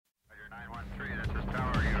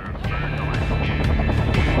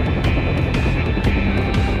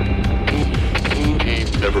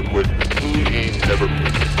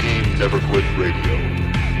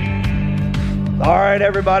right,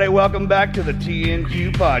 everybody, welcome back to the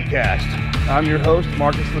TNQ podcast. I'm your host,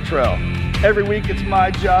 Marcus Luttrell. Every week, it's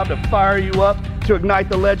my job to fire you up, to ignite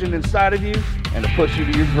the legend inside of you, and to push you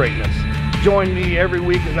to your greatness. Join me every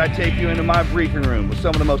week as I take you into my briefing room with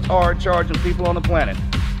some of the most hard-charging people on the planet.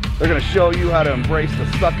 They're going to show you how to embrace the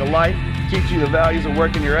suck of life, teach you the values of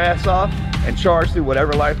working your ass off, and charge through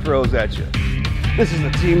whatever life throws at you. This is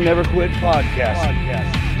the Team Never Quit podcast.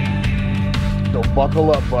 So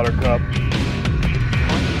buckle up, Buttercup.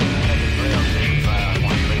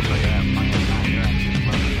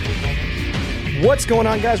 What's going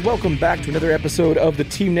on, guys? Welcome back to another episode of the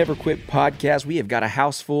Team Never Quit podcast. We have got a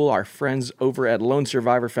house full. Our friends over at Lone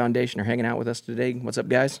Survivor Foundation are hanging out with us today. What's up,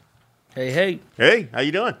 guys? Hey. Hey, how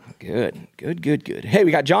you doing? Good. Hey, we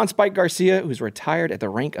got John Spike Garcia, who's retired at the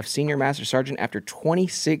rank of Senior Master Sergeant after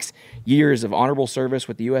 26 years of honorable service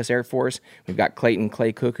with the U.S. Air Force. We've got Clayton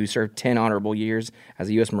Clay Cook, who served 10 honorable years as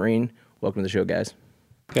a U.S. Marine. Welcome to the show, guys.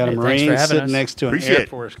 Got a Marine sitting us. next to an Air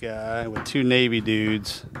Force guy with two Navy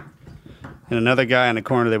dudes and another guy in the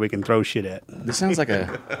corner that we can throw shit at. This sounds like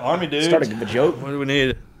a Army dude. start of a joke. What do we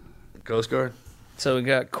need? Coast Guard. So we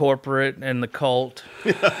got corporate and the cult.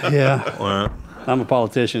 Yeah. Well, I'm a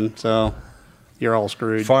politician, so you're all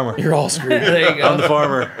screwed. farmer. You're all screwed. There you go. I'm the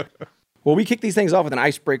farmer. Well, we kick these things off with an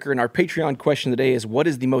icebreaker, and our Patreon question today is, what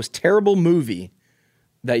is the most terrible movie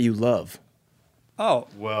that you love? Oh,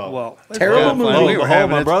 Well, Terrible movie.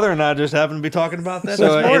 My brother and I just happened to be talking about that.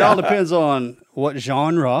 so it all depends on what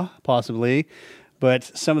genre, possibly, but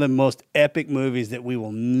some of the most epic movies that we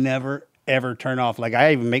will never, ever turn off, like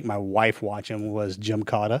I even make my wife watch them, was Jim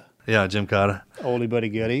Cotta, Yeah, Jim Cotta. Oldie Buddy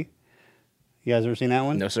Goodie. You guys ever seen that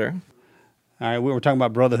one? No, sir. All right, we were talking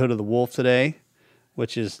about Brotherhood of the Wolf today,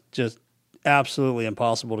 which is just absolutely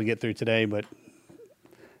impossible to get through today, but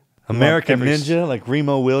American every- Ninja, like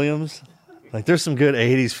Remo Williams. Like, there's some good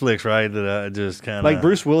 80s flicks, right, that I just kind of... like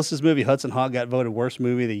Bruce Willis's movie Hudson Hawk got voted worst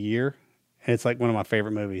movie of the year, and it's like one of my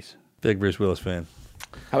favorite movies. Big Bruce Willis fan.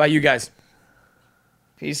 How about you guys?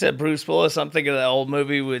 He said Bruce Willis. I'm thinking of that old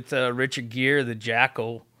movie with Richard Gere, The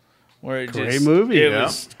Jackal, where it Great just movie. It Yeah.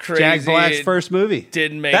 was crazy. Jack Black's It first movie.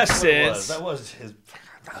 didn't make That's what it sense. was. That was his...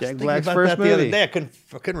 Jack Black's about first that the other movie. day. I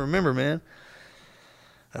couldn't remember, man.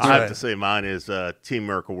 That's I have right. to say mine is Team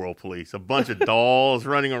Miracle World Police. A bunch of dolls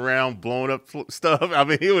running around, blowing up stuff. I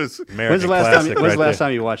mean, it was, American When's the last classic time? When's the right last there.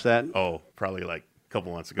 time you watched that? oh, probably like a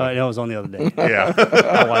couple months ago. No, it was on the other day.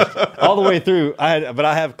 Yeah. All the way through. I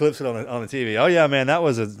have clips on the TV. Oh yeah, man, that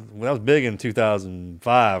was big in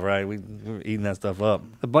 2005, right? We were eating that stuff up.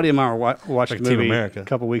 A buddy of mine watched Like the Team movie America. a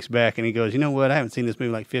couple weeks back, and he goes, "You know what? I haven't seen this movie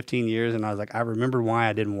in like 15 years." And I was like, "I remember why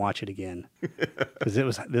I didn't watch it again, because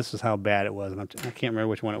this was how bad it was." And I can't remember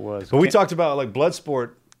which one it was. But we talked about like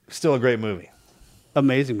Bloodsport, still a great movie.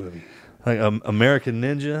 Amazing movie. Like American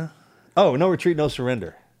Ninja. Oh, No Retreat, No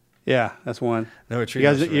Surrender. Yeah, that's one. No Retreat. You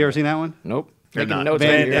guys, No you ever seen that one? Nope. They're Making not. notes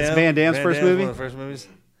Van over here. Damme. Van Damme's first movie? One of the first movies.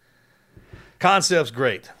 Concept's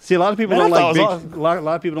great. See, a lot of people Man, don't I like thought big. it A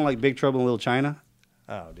lot of people don't like Big Trouble in Little China.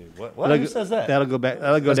 Oh, dude, what? Who says that? That'll go back.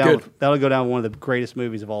 That'll go That's down. good. That'll go down one of the greatest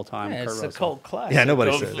movies of all time. Yeah, Kurt it's a Russell. cult classic. Yeah,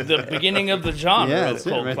 nobody of said it. the beginning of the genre Yeah, of that's it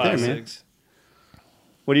cult right there, man. classics.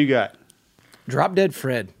 What do you got? Drop Dead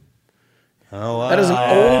Fred. Oh, wow. That is an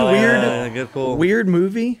old, Yeah, good pull. weird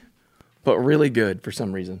movie, but really good for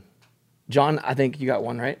some reason. John, I think you got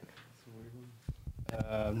one, right?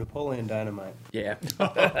 Napoleon Dynamite. Yeah. It's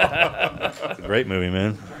a great movie,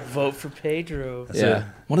 man. Vote for Pedro. Yeah.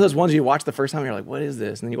 One of those ones you watch the first time, and you're like, what is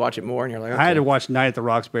this? And then you watch it more, and you're like, okay. I had to watch Night at the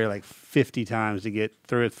Roxbury like 50 times to get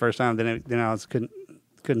through it the first time. Then I was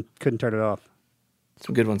couldn't turn it off.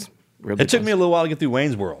 Some good ones. Real good It took ones. me a little while to get through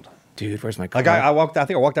Wayne's World. Dude, where's my car? Like I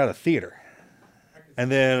think I walked out of the theater, and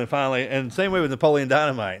then finally, and same way with Napoleon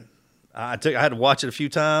Dynamite. I had to watch it a few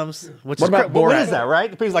times. What about what Borat? is that, right?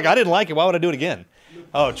 People's like, I didn't like it. Why would I do it again?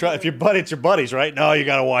 Oh, if your buddy, it's your buddies, right? No, you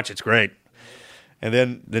got to watch. It's great. And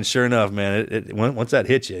then sure enough, man, once that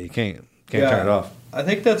hits you, you can't turn it off. I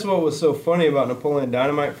think that's what was so funny about Napoleon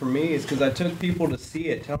Dynamite for me is because I took people to see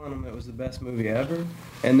it, telling them it was the best movie ever,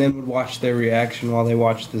 and then would watch their reaction while they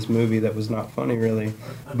watched this movie that was not funny really.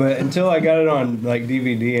 But until I got it on like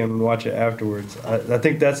DVD and would watch it afterwards, I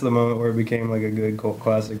think that's the moment where it became like a good cult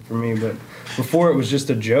classic for me. But before it was just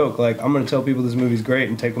a joke. Like, I'm going to tell people this movie's great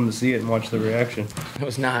and take them to see it and watch the reaction. It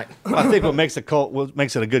was not. I think what makes it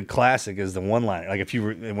a good classic is the one line. Like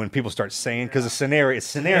when people start saying, because it's scenario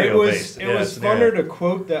based. It was funner to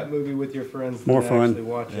quote that movie with your friends More than fun. actually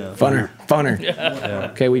watch it.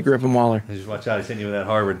 Funner. Okay, we grew up in Waller. Just watch out. He's hitting you with that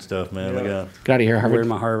Harvard stuff, man. Look out. Get out of here, I'm wearing Harvard.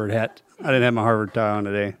 my Harvard hat. I didn't have my Harvard tie on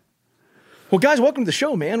today. Well, guys, welcome to the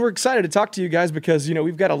show, man. We're excited to talk to you guys because,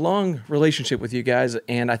 we've got a long relationship with you guys,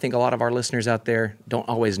 and I think a lot of our listeners out there don't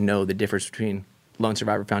always know the difference between Lone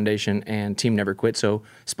Survivor Foundation and Team Never Quit. So,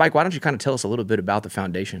 Spike, why don't you kind of tell us a little bit about the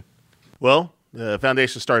foundation? Well, the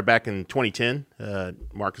foundation started back in 2010.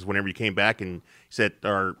 Marcus, whenever you came back and said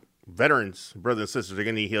our veterans, brothers and sisters, are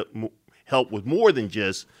going to need help with more than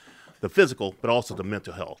just the physical, but also the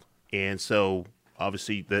mental health. And so,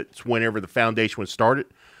 obviously, that's whenever the foundation was started.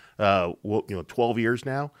 12 years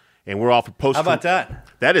now, and we're off of post. How about that?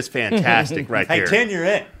 That is fantastic, right there. Hey, 10 you're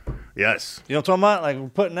in. Yes. You know what I'm talking about? Like we're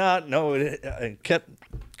putting out. No, it kept.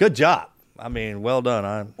 Good job. I mean, well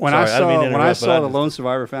done. When I saw the Lone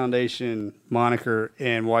Survivor Foundation moniker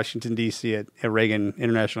in Washington D.C. at Reagan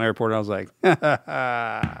International Airport, I was like,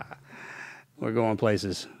 we're going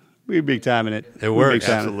places. We're big time in it. It works.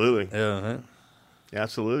 Absolutely. Yeah.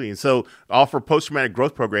 Absolutely. And so offer post-traumatic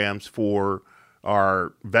growth programs for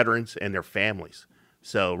our veterans and their families.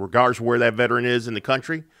 So regardless of where that veteran is in the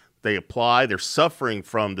country, they apply. They're suffering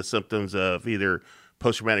from the symptoms of either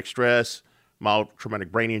post-traumatic stress, mild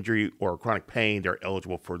traumatic brain injury, or chronic pain. They're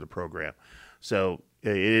eligible for the program. So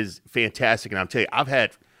it is fantastic. And I'm telling you, I've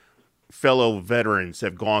had fellow veterans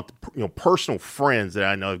have gone, personal friends that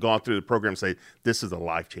I know have gone through the program and say, this is a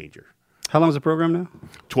life changer. How long is the program now?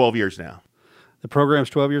 12 years now. The program's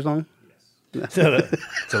 12 years long? Yes.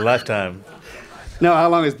 It's a lifetime. No, how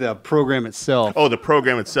long is the program itself? Oh, the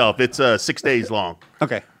program itself. It's 6 days long.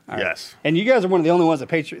 Okay. All right. Yes. And you guys are one of the only ones that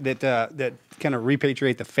kind of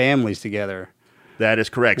repatriate the families together. That is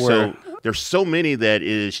correct. So there's so many that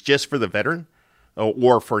is just for the veteran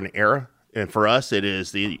or for an era. And for us, it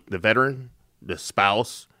is the veteran, the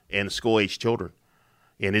spouse, and the school-age children.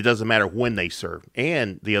 And it doesn't matter when they serve.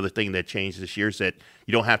 And the other thing that changed this year is that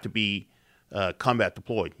you don't have to be combat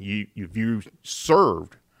deployed. If you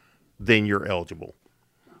served, then you're eligible.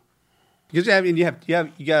 Because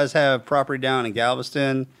you guys have property down in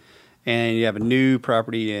Galveston, and you have a new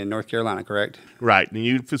property in North Carolina, correct? Right. The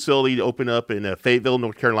new facility to open up in Fayetteville,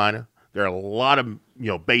 North Carolina. There are a lot of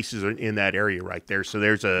bases in that area right there. So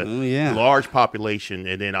there's a large population,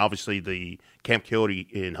 and then obviously the Camp Coyote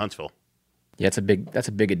in Huntsville. Yeah, that's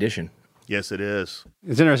a big addition. Yes, it is.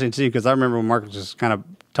 It's interesting to see because I remember when Mark was kind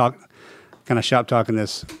of shop talking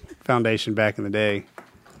this foundation back in the day,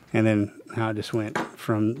 and then how it just went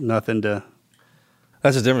from nothing to.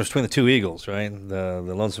 That's the difference between the two Eagles, right? The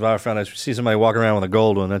Lone Survivor Foundation. You see somebody walking around with a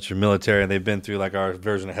gold one, that's your military, and they've been through like our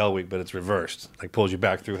version of Hell Week, but it's reversed. Like pulls you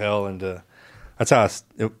back through hell, and that's how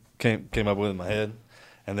it came up with in my head.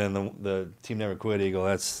 And then the Team Never Quit Eagle,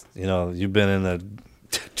 that's, you've been in the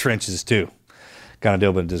trenches too. Kind of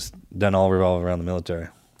deal, but just done all revolve around the military.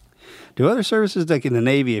 Do other services, like in the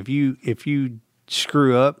Navy, if you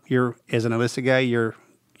screw up, you're as an enlisted guy, your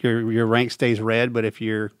rank stays red, but if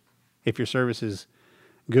your service is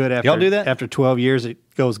good after y'all do that? After 12 years, it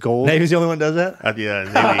goes gold. Navy's the only one that does that? Yeah,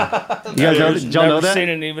 Navy. You guys Never know that? seen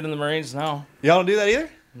it even in the Marines, no. Y'all don't do that either?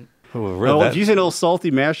 If you see an old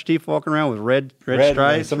salty Master Chief walking around with red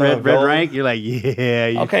stripes, red rank, you're like,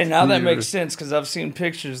 yeah. Okay, now that makes sense because I've seen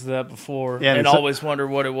pictures of that before and always wondered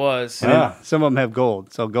what it was. Some of them have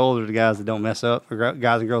gold. So gold are the guys that don't mess up, or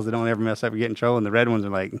guys and girls that don't ever mess up or get in trouble, and the red ones are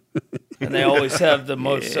like. And they always have the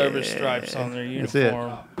most service stripes on their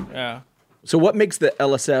uniform. Yeah. So what makes the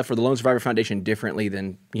LSF or the Lone Survivor Foundation different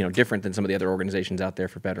than some of the other organizations out there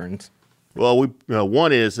for veterans? Well,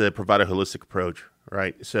 one is provide a holistic approach,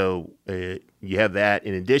 right? So you have that.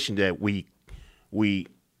 In addition to that, we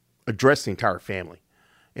address the entire family,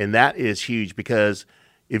 and that is huge because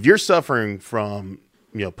if you're suffering from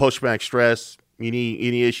post-traumatic stress,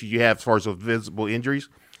 any issues you have as far as those visible injuries,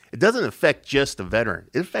 it doesn't affect just the veteran.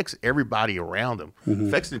 It affects everybody around them. It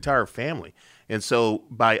affects the entire family. And so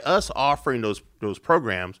by us offering those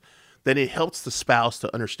programs, then it helps the spouse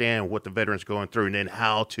to understand what the veteran's going through and then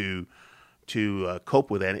how to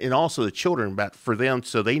cope with that. And also the children, for them,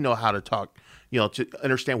 so they know how to talk, to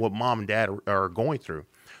understand what mom and dad are going through.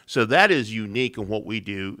 So that is unique in what we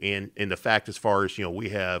do. And the fact as far as, we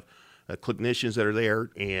have clinicians that are there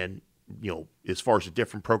and, as far as the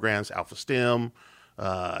different programs, Alpha STEM,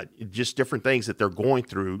 just different things that they're going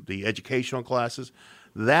through, the educational classes,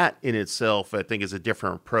 that in itself, I think, is a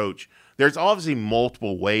different approach. There's obviously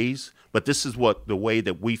multiple ways, but this is the way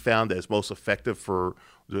that we found that is most effective for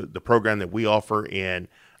the program that we offer. And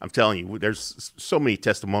I'm telling you, there's so many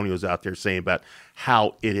testimonials out there saying about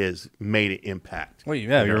how it has made an impact. Well, you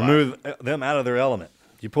remove them out of their element.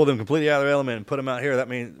 You pull them completely out of their element and put them out here. That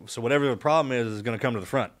means, so whatever the problem is going to come to the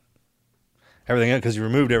front. Everything, because you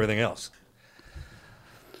removed everything else.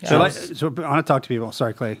 So I want to talk to people.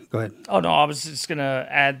 Sorry, Clay. Go ahead. Oh, no, I was just going to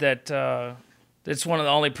add that It's one of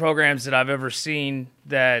the only programs that I've ever seen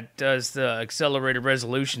that does the accelerated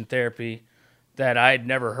resolution therapy that I had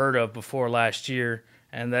never heard of before last year.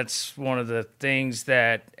 And that's one of the things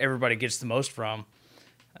that everybody gets the most from.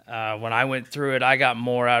 When I went through it, I got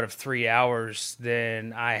more out of 3 hours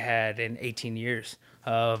than I had in 18 years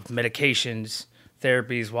of medications,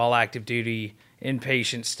 therapies, while active duty,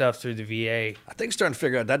 inpatient stuff through the VA. I think starting to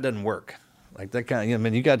figure out that doesn't work. Like that kind of, I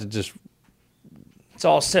mean, you got to just. It's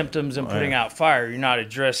all symptoms and putting out fire. You're not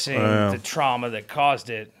addressing the trauma that caused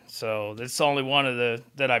it. So that's the only one of the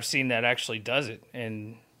that I've seen that actually does it.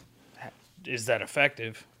 And is that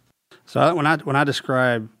effective? So when I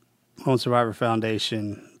describe Lone Survivor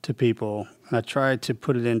Foundation to people, and I try to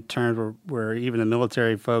put it in terms where even the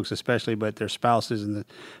military folks, especially, but their spouses and the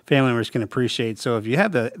family members can appreciate. So if you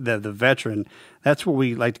have the veteran, that's what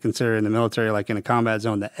we like to consider in the military, like in a combat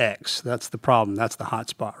zone, the X. That's the problem. That's the hot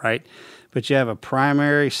spot, right? But you have a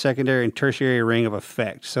primary, secondary, and tertiary ring of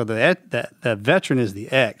effect. So the veteran is the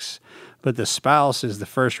X, but the spouse is the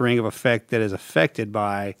first ring of effect that is affected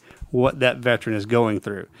by what that veteran is going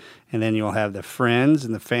through. And then you'll have the friends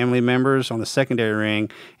and the family members on the secondary ring,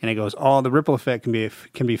 and it goes, all the ripple effect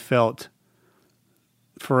can be felt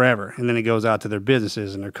forever. And then it goes out to their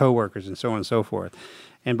businesses and their coworkers and so on and so forth.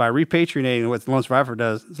 And by repatriating, what the Lone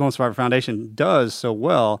Survivor Foundation does so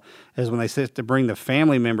well is when they sit to bring the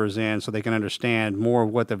family members in so they can understand more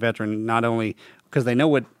of what the veteran, not only because they know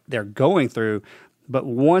what they're going through, but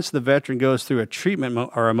once the veteran goes through a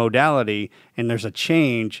treatment or a modality and there's a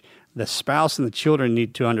change, the spouse and the children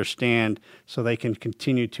need to understand so they can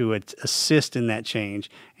continue to assist in that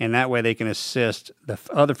change. And that way they can assist the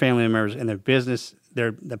other family members in their business,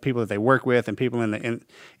 the people that they work with, and people in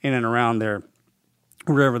and around their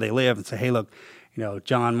wherever they live, and say, hey, look,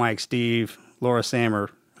 John, Mike, Steve, Laura, Sam, or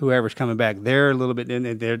whoever's coming back, they're a little bit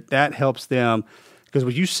in there. That helps them, because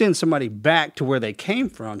when you send somebody back to where they came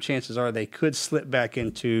from, chances are they could slip back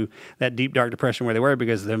into that deep, dark depression where they were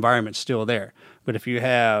because the environment's still there. But if you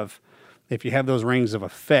have those rings of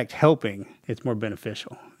effect helping, it's more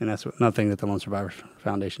beneficial. And that's another thing that the Lone Survivor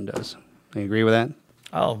Foundation does. Do you agree with that?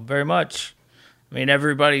 Oh, very much. I mean,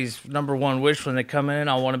 everybody's number one wish when they come in,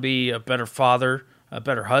 I want to be a better father, a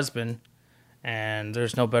better husband, and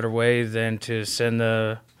there's no better way than to send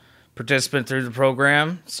the participant through the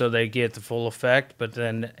program so they get the full effect, but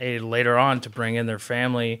then later on to bring in their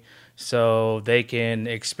family so they can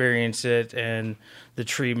experience it, and the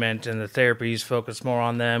treatment and the therapies focus more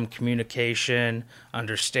on them, communication,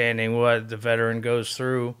 understanding what the veteran goes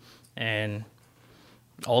through, and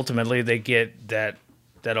ultimately they get that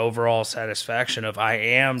overall satisfaction of, I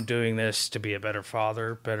am doing this to be a better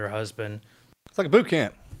father, better husband. It's like a boot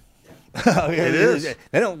camp. It is.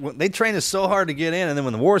 They trained us so hard to get in, and then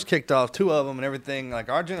when the wars kicked off, 2 of them and everything, like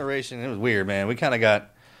our generation, it was weird, man. We kind of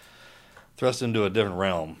got thrust into a different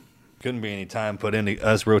realm. Couldn't be any time put into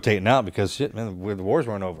us rotating out because shit, man, the wars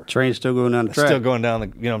weren't over. Train's still going down the track. Still going down what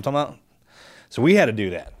I'm talking about? So we had to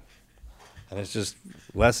do that. And it's just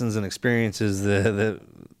lessons and experiences that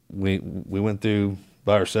we went through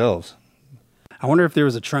by ourselves. I wonder if there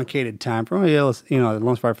was a truncated time frame. The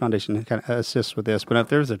Lone Survivor Foundation kind of assists with this, but if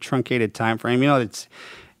there's a truncated time frame, it's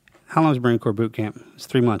how long is Marine Corps boot camp? It's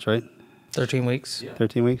 3 months, right? 13 weeks. Yeah.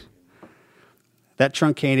 13 weeks. That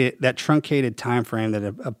truncated time frame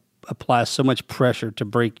that applies so much pressure to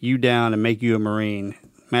break you down and make you a Marine.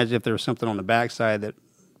 Imagine if there was something on the backside that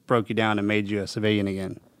broke you down and made you a civilian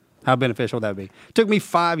again. How beneficial would that be? It took me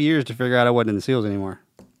 5 years to figure out I wasn't in the SEALs anymore.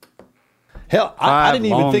 Hell, I didn't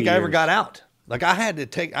even think years. I ever got out. Like I had to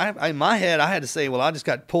take, in my head, I had to say, well, I just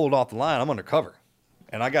got pulled off the line. I'm undercover.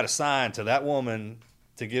 And I got assigned to that woman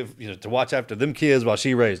to give, to watch after them kids while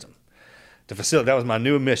she raised them. To facilitate, that was my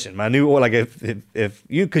new mission. My new, like if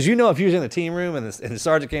you, because if you was in the team room and the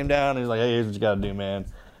sergeant came down and he was like, hey, here's what you got to do, man.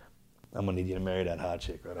 I'm going to need you to marry that hot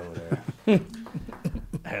chick right over there.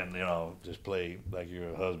 And, just play like you're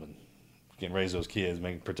a husband. You can raise those kids,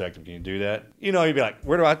 protect them. Can you do that? You'd be like,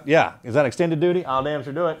 is that extended duty? I'll damn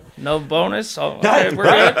sure do it. No bonus? Oh, okay, we're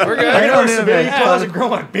good. We're good. I know civilian closet, grow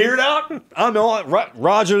my beard out. I'm all,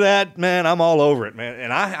 Roger that, man. I'm all over it, man.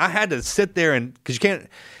 And I had to sit there because you can't,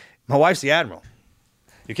 my wife's the admiral.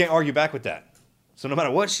 You can't argue back with that. So no matter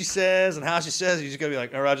what she says and how she says, you just got to be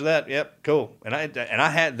like, oh, Roger that. Yep, cool. And I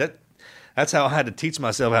had that. That's how I had to teach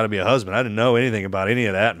myself how to be a husband. I didn't know anything about any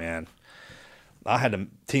of that, man. I had to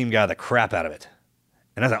team guy the crap out of it.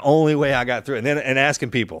 And that's the only way I got through it. And asking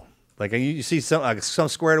people. Like you see some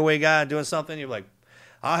squared away guy doing something, you're like,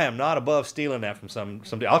 I am not above stealing that from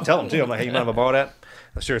somebody. I'll tell them too. I'm like, hey, you mind if I borrow that?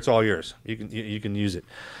 Sure, it's all yours. You can use it.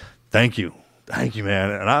 Thank you, man.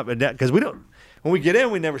 And because when we get in,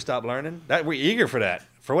 we never stop learning. We're eager for that.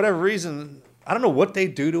 For whatever reason, I don't know what they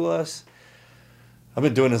do to us. I've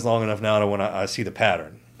been doing this long enough now to when I see the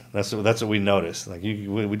pattern. That's what we notice. Like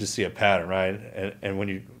we just see a pattern, right? And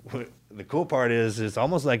when the cool part is it's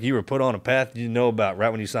almost like you were put on a path you know about right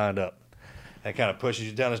when you signed up. That kind of pushes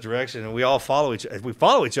you down this direction, and we all follow each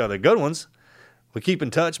other, good ones. We keep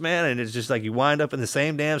in touch, man, and it's just like you wind up in the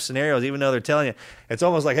same damn scenarios, even though they're telling you. It's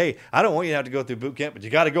almost like, hey, I don't want you to have to go through boot camp, but you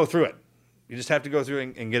got to go through it. You just have to go through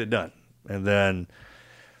it and get it done. And then,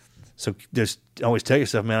 so just always tell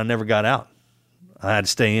yourself, man, I never got out. I had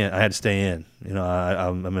to stay in. You know,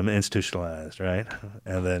 I'm institutionalized, right?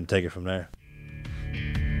 And then take it from there.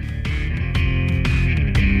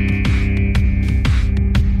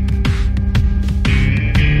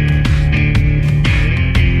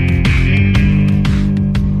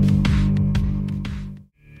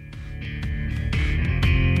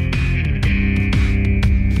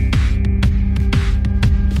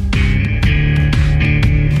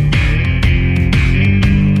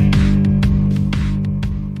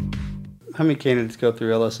 How many candidates go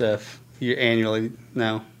through LSF annually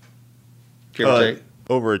now? Give or take?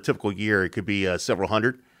 Over a typical year, it could be several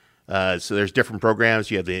hundred. So there's different programs.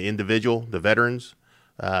 You have the individual, the veterans,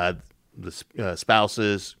 the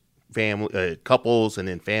spouses, family, couples, and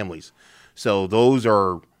then families. So those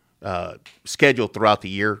are scheduled throughout the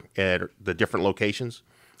year at the different locations,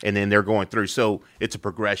 and then they're going through. So it's a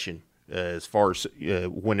progression as far as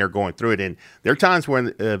when they're going through it. And there are times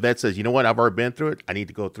when a vet says, you know what, I've already been through it. I need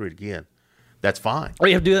to go through it again. That's fine. Or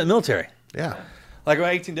you have to do that in the military. Yeah. Like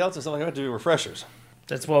around 18 Delta, something like that, to do refreshers.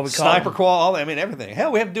 That's what we call Sniper qual, I mean, everything.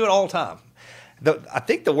 Hell, we have to do it all the time. I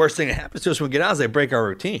think the worst thing that happens to us when we get out is they break our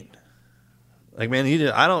routine. Like, man, you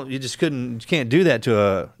can't do that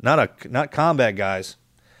to not combat guys.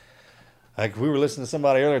 Like we were listening to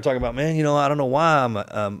somebody earlier talking about, man, you know, I don't know why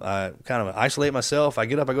I kind of isolate myself. I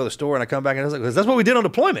get up, I go to the store, and I come back, and I was like, 'cause that's what we did on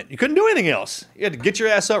deployment. You couldn't do anything else. You had to get your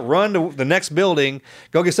ass up, run to the next building,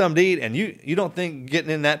 go get something to eat, and you don't think getting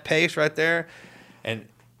in that pace right there, and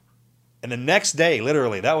the next day,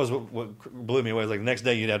 literally, that was what blew me away. It was like the next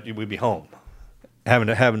day we'd be home, having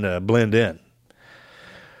to blend in.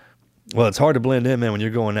 Well, it's hard to blend in, man, when you're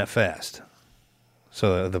going that fast.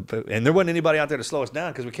 So and there wasn't anybody out there to slow us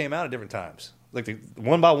down because we came out at different times, like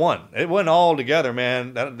one by one. It wasn't all together,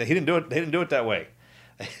 man. He didn't do it. They didn't do it that way.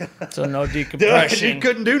 So no decompression. You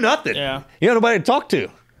couldn't do nothing. Yeah, you had nobody to talk to.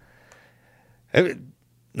 I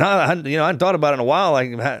hadn't thought about it in a while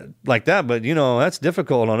like that, but you know that's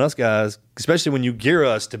difficult on us guys, especially when you gear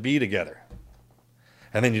us to be together,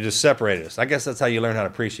 and then you just separate us. I guess that's how you learn how to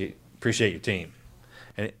appreciate your team.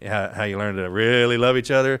 And how you learn to really love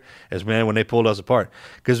each other is, man, when they pulled us apart.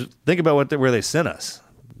 Because think about where they sent us.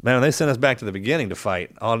 Man, when they sent us back to the beginning to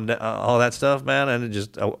fight, all that stuff, man, and it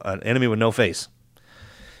just an enemy with no face.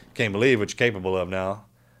 Can't believe what you're capable of now.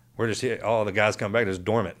 We're just here. All the guys come back just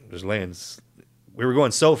dormant, just laying. We were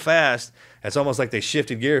going so fast, it's almost like they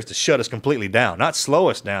shifted gears to shut us completely down. Not slow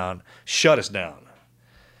us down, shut us down.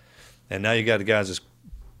 And now you got the guys just,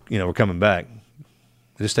 we're coming back.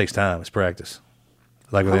 It just takes time. It's practice.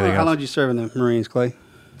 Like how long did you serve in the Marines, Clay?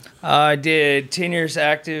 I did 10 years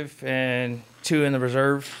active and 2 in the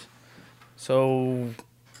reserve. So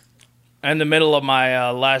in the middle of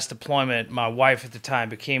my last deployment, my wife at the time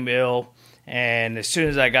became ill. And as soon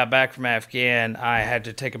as I got back from Afghan, I had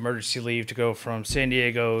to take emergency leave to go from San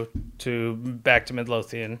Diego back to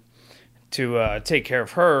Midlothian to take care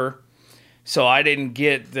of her. So I didn't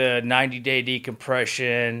get the 90-day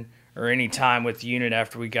decompression or any time with the unit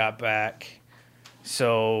after we got back.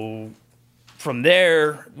 So from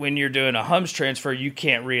there, when you're doing a HUMS transfer, you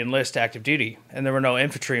can't re-enlist active duty. And there were no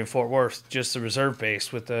infantry in Fort Worth, just the reserve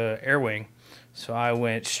base with the air wing. So I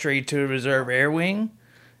went straight to a reserve air wing.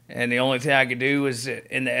 And the only thing I could do was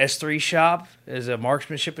in the S3 shop as a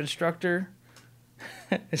marksmanship instructor.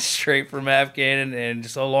 Straight from Afghan and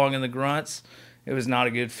so long in the grunts. It was not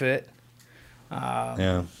a good fit.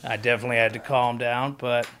 I definitely had to calm down.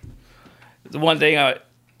 But the one thing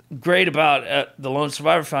great about the Lone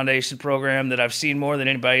Survivor Foundation program that I've seen more than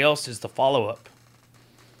anybody else is the follow-up.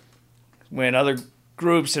 When other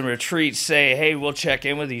groups and retreats say, hey, we'll check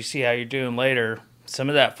in with you, see how you're doing later, some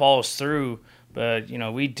of that follows through. But,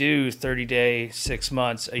 we do 30-day, 6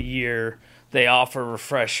 months, a year. They offer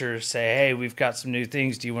refreshers, say, hey, we've got some new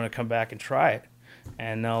things. Do you want to come back and try it?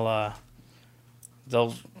 And they'll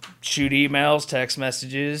shoot emails, text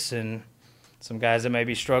messages, and some guys that may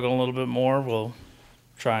be struggling a little bit more will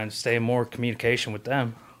try and stay in more communication with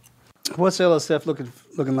them. What's LSF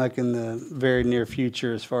looking like in the very near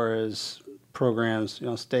future as far as programs?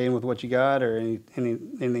 Staying with what you got, or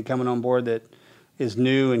anything coming on board that is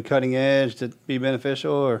new and cutting edge to be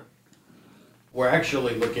beneficial? Or we're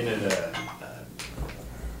actually looking at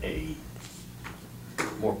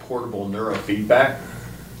portable neurofeedback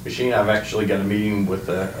machine. I've actually got a meeting with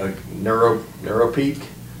a NeuroPeak.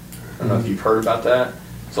 I don't know if you've heard about that.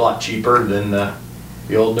 It's a lot cheaper than the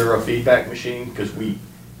old neurofeedback machine, because we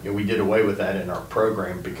did away with that in our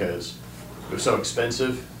program because it was so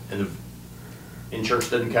expensive and the insurance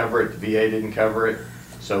didn't cover it, the VA didn't cover it.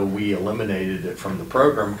 So we eliminated it from the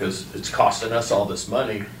program because it's costing us all this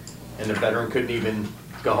money, and the veteran couldn't even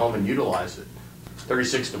go home and utilize it.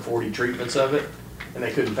 36 to 40 treatments of it, and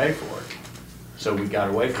they couldn't pay for it. So we got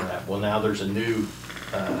away from that. Well, now there's a new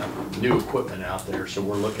equipment out there, so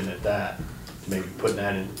we're looking at that, maybe putting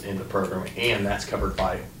that in the program, and that's covered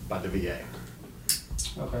by the VA.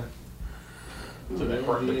 Okay. So that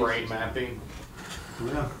worked the brain mapping,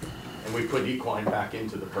 Yeah. and we put equine back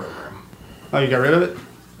into the program. Oh, you got rid of it?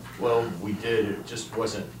 Well, we did. It just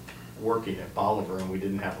wasn't working at Bolivar, and we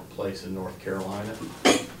didn't have a place in North Carolina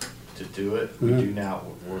to do it. We do now.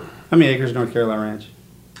 How many acres North Carolina Ranch?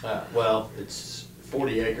 Well, it's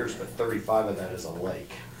 40 acres, but 35 of that is a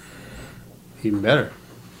lake. Even better.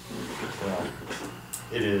 Well,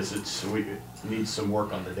 it is. We need some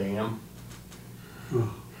work on the dam,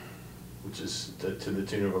 which is to the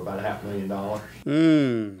tune of about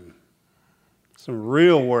 $500,000. Some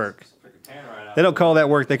real work. They don't call that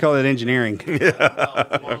work, they call it engineering.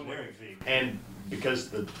 And because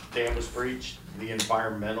the dam was breached, the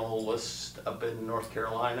environmentalists up in North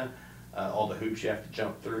Carolina, all the hoops you have to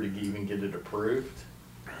jump through to even get it approved.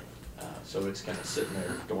 So it's kind of sitting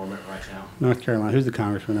there dormant right now. North Carolina, who's the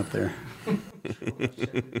congressman up there? I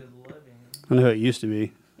know who it used to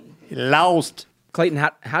be. He lost. Clayton,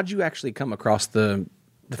 how'd you actually come across the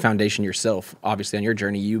foundation yourself? Obviously, on your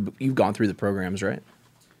journey, you've gone through the programs, right?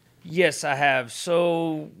 Yes, I have.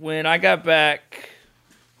 So when I got back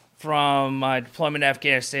from my deployment in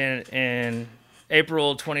Afghanistan in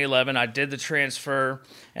April 2011, I did the transfer,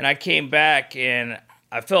 and I came back, and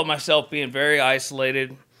I felt myself being very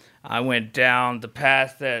isolated. I went down the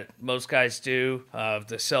path that most guys do, of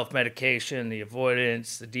the self-medication, the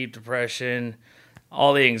avoidance, the deep depression,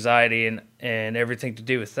 all the anxiety and everything to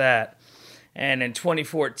do with that. And in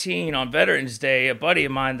 2014, on Veterans Day, a buddy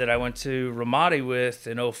of mine that I went to Ramadi with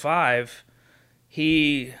in 2005,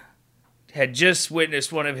 he had just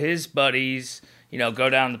witnessed one of his buddies, go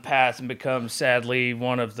down the path and become, sadly,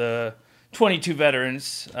 one of the 22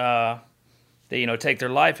 veterans that, take their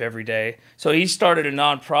life every day. So he started a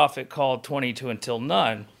nonprofit called 22 Until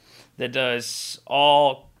None that does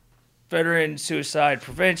all veteran suicide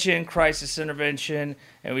prevention, crisis intervention,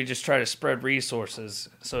 and we just try to spread resources.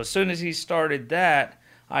 So as soon as he started that,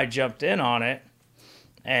 I jumped in on it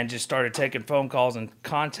and just started taking phone calls and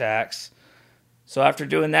contacts. So after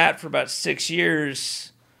doing that for about 6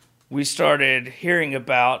 years, we started hearing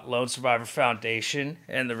about Lone Survivor Foundation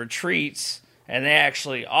and the retreats, and they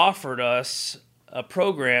actually offered us a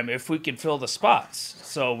program if we could fill the spots.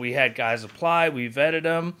 So we had guys apply, we vetted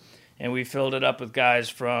them, and we filled it up with guys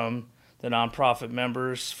from the nonprofit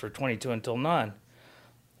members for 22 Until None.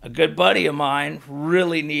 A good buddy of mine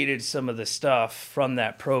really needed some of the stuff from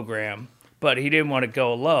that program, but he didn't want to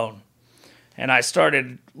go alone. And I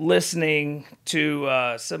started listening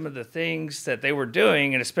to some of the things that they were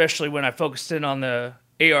doing, and especially when I focused in on the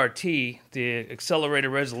ART, the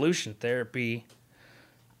Accelerated Resolution Therapy,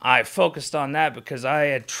 I focused on that because I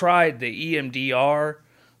had tried the EMDR,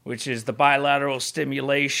 which is the bilateral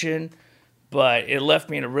stimulation, but it left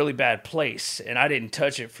me in a really bad place, and I didn't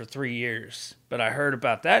touch it for 3 years. But I heard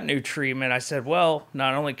about that new treatment. I said, well,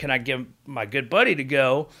 not only can I get my good buddy to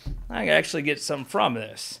go, I can actually get something from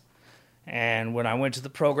this. And when I went to the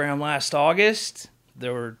program last August,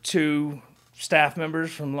 there were 2 staff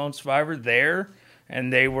members from Lone Survivor there,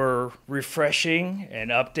 and they were refreshing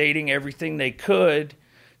and updating everything they could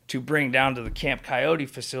to bring down to the Camp Coyote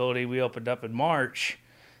facility we opened up in March.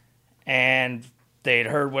 And they'd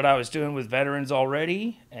heard what I was doing with veterans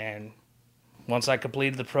already, and once I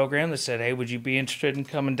completed the program, they said, hey, would you be interested in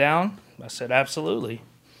coming down? I said, absolutely.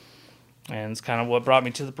 And it's kind of what brought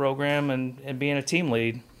me to the program and being a team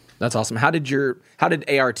lead. That's awesome. How did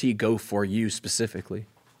ART go for you specifically?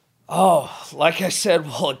 Oh, like I said a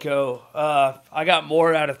while ago, I got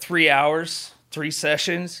more out of 3 hours, 3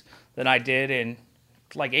 sessions, than I did in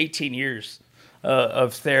like 18 years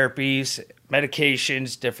of therapies,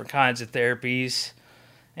 medications, different kinds of therapies,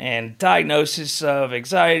 and diagnosis of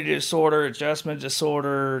anxiety disorder, adjustment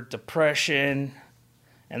disorder, depression,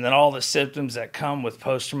 and then all the symptoms that come with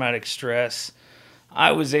post-traumatic stress.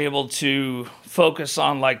 I was able to focus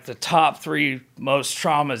on like the top 3 most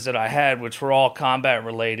traumas that I had, which were all combat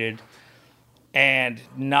related, and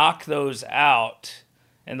knock those out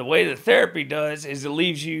And the way the therapy does is it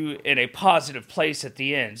leaves you in a positive place at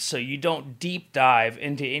the end. So you don't deep dive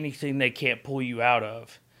into anything they can't pull you out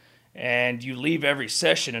of. And you leave every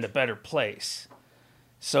session in a better place.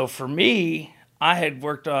 So for me, I had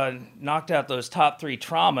knocked out those top 3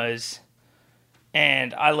 traumas,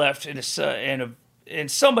 and I left in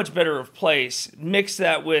so much better of place. Mix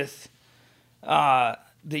that with the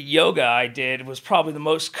yoga I did was probably the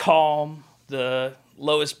most calm, the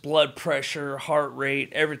lowest blood pressure, heart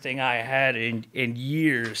rate, everything I had in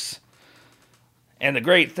years. And the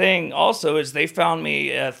great thing also is they found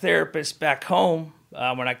me a therapist back home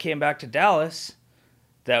when I came back to Dallas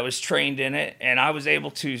that was trained in it, and I was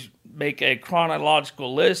able to make a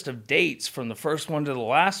chronological list of dates from the first one to the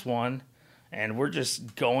last one, and we're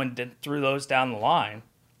just going through those down the line,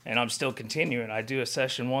 and I'm still continuing. I do a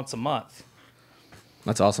session once a month.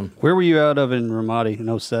 That's awesome. Where were you out of in Ramadi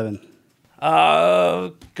in 07?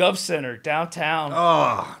 Gov Center, downtown.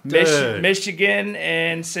 Oh, dude. Michigan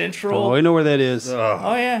and Central. Oh, we know where that is.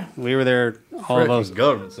 Oh, yeah. We were there all of Freaking those,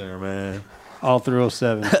 government center, man. all through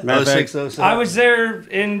 07. Matter of fact, 06, 07. I was there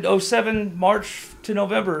in 07, March to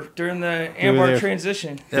November during the AMBAR there.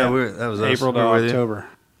 transition. Yeah, that was us. April We were to with you. October.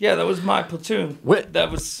 Yeah, that was my platoon. What? That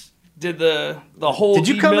did the whole Did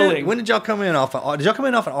you come demilling. in? When did y'all come in off? Did y'all come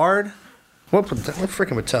in off an ARD? What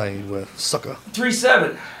freaking battalion you with, sucker?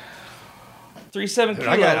 3-7. 3-7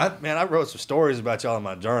 kilo. I wrote some stories about y'all in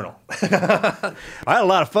my journal. I had a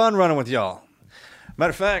lot of fun running with y'all. Matter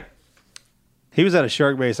of fact, He was at a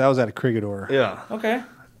shark base. I was at a Crigador. yeah, Okay.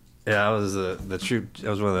 I was the troop. I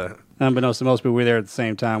was one of the. Unbeknownst to most people, we were there at the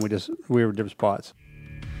same time. We were different spots.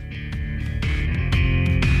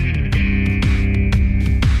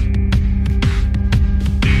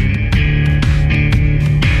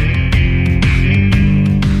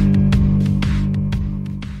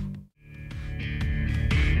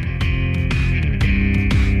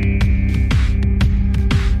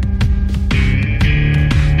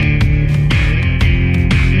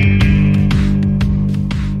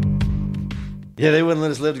 Yeah, they wouldn't let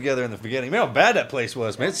us live together in the beginning. Man, how bad that place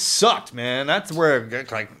was, man. It sucked, man. That's where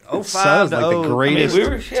like 05 sounds to like the greatest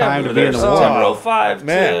time to be in the war. September 05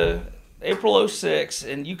 Man. to April 06,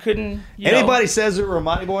 and you couldn't. Anybody says they're a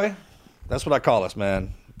Ramadi boy, that's what I call us,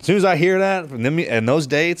 man. As soon as I hear that from them and those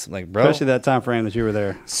dates, I'm like, bro, Especially that time frame that you were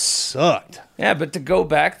there. sucked. Yeah, but to go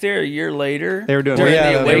back there a year later, They were doing during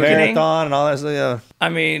Yeah, the the awakening. marathon and all that stuff. Yeah. I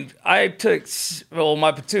mean, my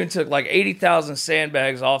platoon took like 80,000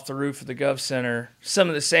 sandbags off the roof of the Gov Center. Some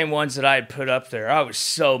of the same ones that I had put up there. I was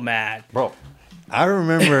so mad. Bro, I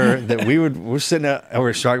remember that we're sitting over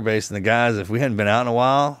at Shark Base, and the guys, if we hadn't been out in a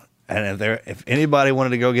while, and if anybody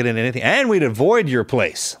wanted to go get into anything, and we'd avoid your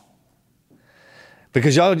place.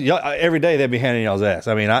 Because y'all every day they'd be handing y'all's ass.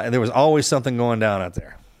 I mean, there was always something going down out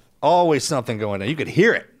there. Always something going down. You could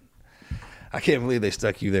hear it. I can't believe they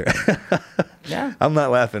stuck you there. Yeah. I'm not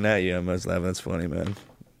laughing at you. I'm just laughing. That's funny, man.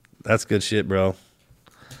 That's good shit, bro.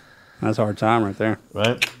 That's a hard time right there.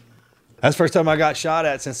 Right? That's the first time I got shot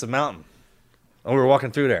at since the mountain. And we were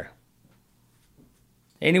walking through there.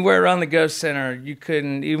 Anywhere around the Gov Center, you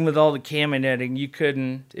couldn't, even with all the camo netting, you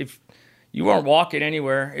couldn't, if you weren't walking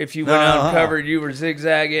anywhere. If you went out covered, you were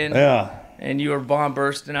zigzagging. Yeah. And you were bomb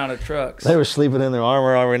bursting out of trucks. They were sleeping in their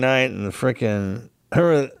armor every night, and the freaking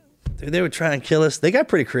they would try and kill us. They got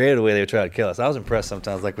pretty creative the way they would try to kill us. I was impressed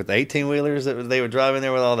sometimes, like with the 18-wheelers that they would drive in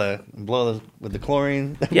there with all the with the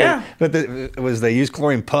chlorine. Yeah. But they used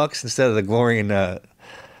chlorine pucks instead of the chlorine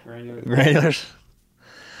granulars.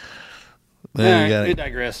 All right, we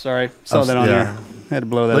digress. Sorry. Saw that on there. Had to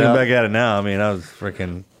blow that Looking out. back at it now, I mean, I was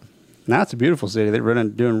freaking. Now it's a beautiful city. They're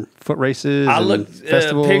doing foot races. I and looked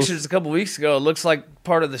festivals. pictures a couple weeks ago. It looks like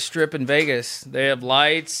part of the Strip in Vegas. They have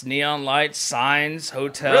lights, neon lights, signs,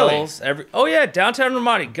 hotels. Downtown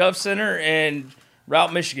Ramadi, Gov Center, and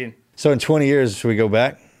Route Michigan. So in 20 years, should we go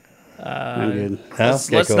back? I'm good. Let's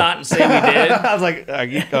cool. not say we did. I was like,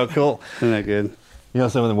 oh, cool. Isn't that good? You know,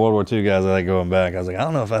 some of the World War II guys, I like going back. I was like, I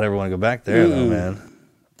don't know if I'd ever want to go back there, though, man.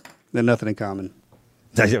 They're nothing in common.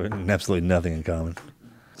 Absolutely nothing in common.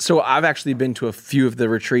 So I've actually been to a few of the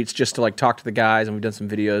retreats just to like talk to the guys, and we've done some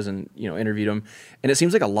videos and interviewed them. And it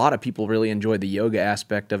seems like a lot of people really enjoyed the yoga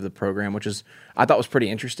aspect of the program, which is I thought was pretty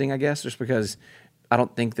interesting, I guess, just because I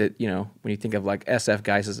don't think that when you think of like SF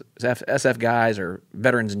guys or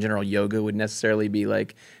veterans in general, yoga would necessarily be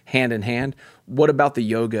like hand in hand. What about the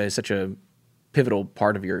yoga is such a pivotal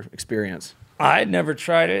part of your experience? I had never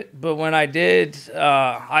tried it, but when I did,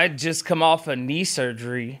 I had just come off a knee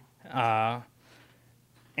surgery.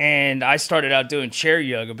 And I started out doing chair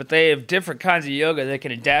yoga, but they have different kinds of yoga that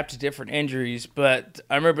can adapt to different injuries. But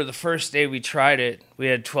I remember the first day we tried it, we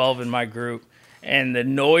had 12 in my group, and the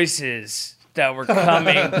noises that were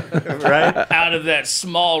coming out of that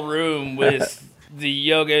small room with the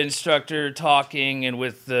yoga instructor talking and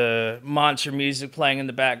with the mantra music playing in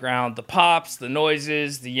the background, the pops, the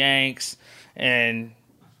noises, the yanks, and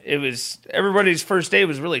it was everybody's first day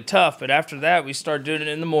was really tough. But after that, we started doing it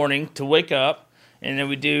in the morning to wake up, and then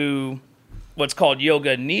we do what's called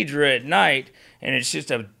yoga nidra at night, and it's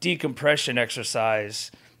just a decompression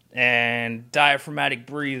exercise and diaphragmatic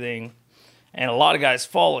breathing. And a lot of guys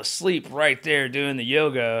fall asleep right there doing the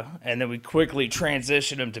yoga, and then we quickly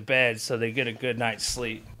transition them to bed so they get a good night's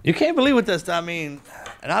sleep. You can't believe what this, I mean,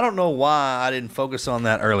 and I don't know why I didn't focus on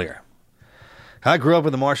that earlier. I grew up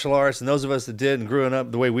with the martial arts, and those of us that did and growing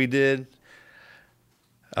up the way we did,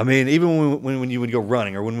 I mean, even when you would go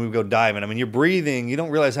running or when we would go diving, I mean, you're breathing, you don't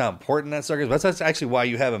realize how important that sucker is. But that's actually why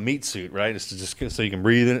you have a meat suit, right? It's to just so you can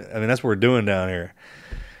breathe in it. I mean, that's what we're doing down here.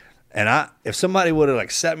 And if somebody would have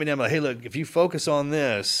like sat me down, like, hey, look, if you focus on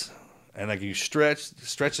this and like you stretch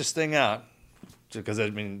this thing out, because I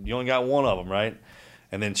mean, you only got one of them, right?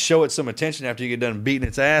 And then show it some attention after you get done beating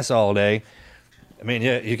its ass all day. I mean,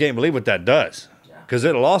 yeah, you can't believe what that does, because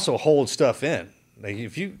it'll also hold stuff in. Like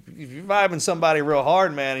if you're vibing somebody real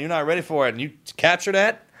hard, man, and you're not ready for it, and you capture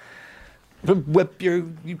that,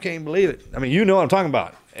 you can't believe it. I mean, you know what I'm talking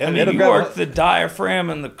about. I mean, you work the diaphragm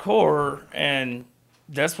and the core, and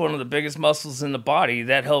that's one of the biggest muscles in the body.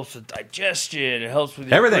 That helps with digestion. It helps with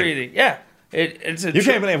your everything. Breathing. Yeah. You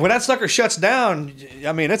can't believe when that sucker shuts down.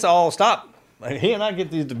 I mean, it's all stopped. Like, he and I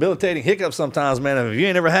get these debilitating hiccups sometimes, man. If you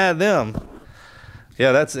ain't ever had them,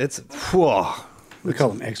 yeah, whoa. We call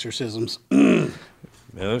them exorcisms. Yeah,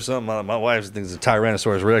 there's something my wife thinks a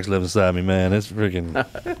Tyrannosaurus Rex lives inside me, man. It's freaking.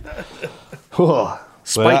 Whoa.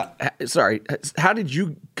 Spike, sorry, how did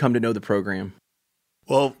you come to know the program?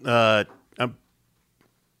 Well,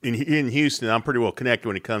 in Houston, I'm pretty well connected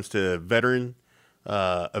when it comes to veteran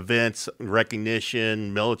events,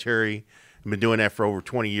 recognition, military. I've been doing that for over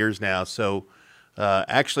 20 years now. So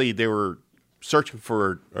actually, they were searching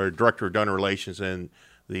for a director of donor relations, and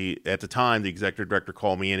at the time, the executive director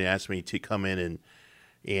called me in and asked me to come in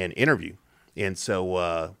and interview. And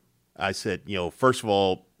so I said, first of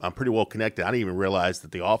all, I'm pretty well connected. I didn't even realize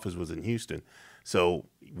that the office was in Houston. So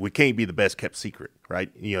we can't be the best kept secret, right?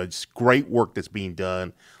 It's great work that's being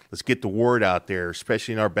done. Let's get the word out there,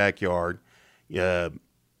 especially in our backyard.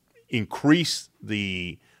 Increase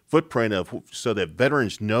the footprint so that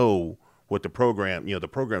veterans know what the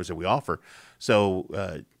programs that we offer.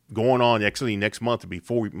 So going on actually next month to be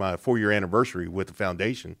my 4-year anniversary with the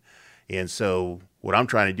foundation. And so what I'm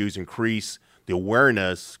trying to do is increase the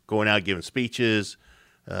awareness, going out giving speeches,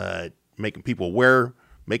 making people aware,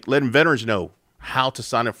 letting veterans know how to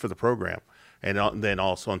sign up for the program. And then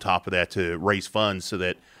also on top of that to raise funds so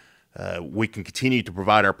that we can continue to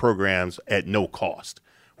provide our programs at no cost,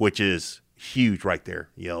 which is huge right there.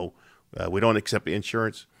 We don't accept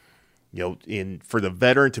insurance. For the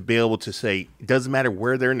veteran to be able to say, it doesn't matter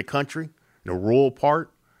where they're in the country, in the rural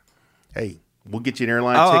part, hey, we'll get you an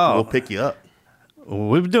airline ticket, we'll pick you up.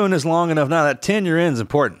 We've been doing this long enough now. That tenure in is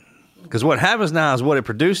important, because what happens now is what it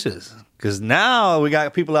produces. Because now we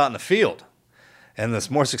got people out in the field, and the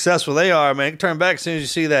more successful they are, man, you can turn back as soon as you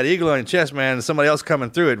see that eagle on your chest, man, and somebody else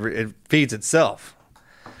coming through it feeds itself.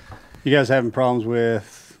 You guys having problems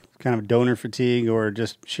with kind of donor fatigue or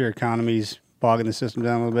just sheer economies bogging the system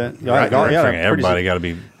down a little bit? Everybody got to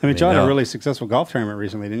be. I mean, y'all had a really successful golf tournament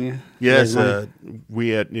recently, didn't you? Yes, we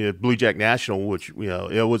had Blue Jack National, which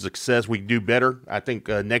it was a success. We can do better. I think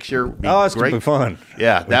next year. Would be it's great. gonna be fun.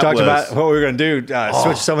 Yeah, we talked about what we were gonna do.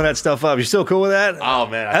 Switch some of that stuff up. You still cool with that? Oh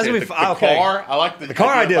man, that's gonna be fun. Okay. Car. I like the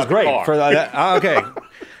car idea is great for that. Okay.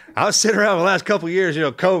 I was sitting around the last couple of years.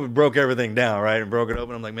 COVID broke everything down, right, and broke it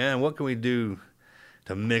open. I'm like, man, what can we do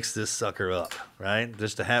to mix this sucker up, right?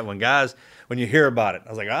 Just to have when you hear about it, I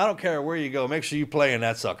was like, I don't care where you go, make sure you play in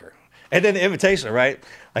that sucker. And then the invitation, right?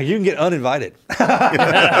 Like you can get uninvited.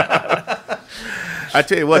 I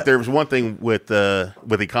tell you what, there was one thing with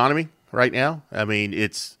economy right now. I mean,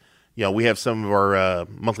 it's we have some of our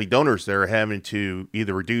monthly donors that are having to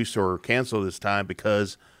either reduce or cancel this time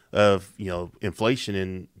because of inflation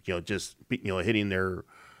and just hitting our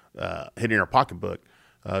pocketbook.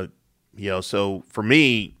 So for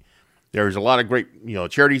me, there's a lot of great,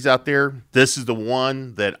 charities out there. This is the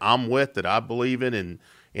one that I'm with, that I believe in.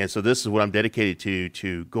 And so this is what I'm dedicated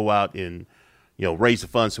to go out and, raise the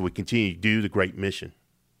funds so we continue to do the great mission.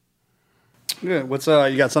 Good. What's,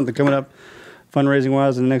 you got something coming up fundraising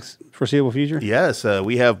wise in the next foreseeable future? Yes.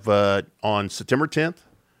 We have, on September 10th,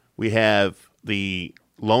 we have the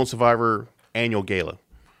Lone Survivor Annual Gala,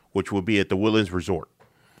 which will be at the Woodlands Resort.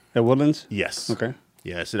 At Woodlands? Yes. Okay.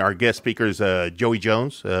 Yes, and our guest speaker is Joey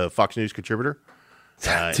Jones, Fox News contributor.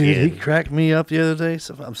 Dude, he cracked me up the other day.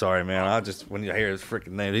 So, I'm sorry, man. When you hear his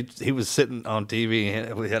freaking name, he was sitting on TV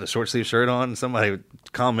and he had a short sleeve shirt on, and somebody would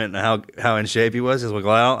comment on how in shape he was. He's like,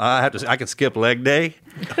 "Well, I can skip leg day,"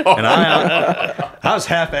 and I was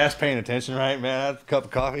half-assed paying attention, right, man? I had a cup of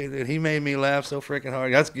coffee. Dude, he made me laugh so freaking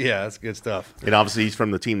hard. That's good stuff. And obviously, he's from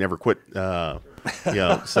the Team Never Quit.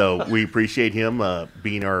 So we appreciate him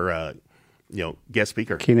being our guest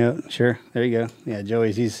speaker. Keynote, sure. There you go. Yeah,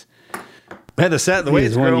 Joey's Man, the way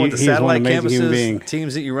it's growing with the satellite campuses,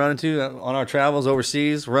 teams that you run into on our travels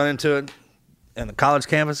overseas, run into it, and the college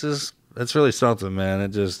campuses, that's really something, man.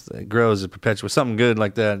 It grows, it perpetuates. Something good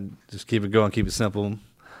like that, just keep it going, keep it simple.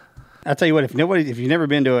 I'll tell you what, if you've never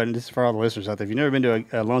been to it, and this is for all the listeners out there, if you've never been to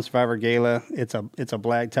a Lone Survivor Gala, it's a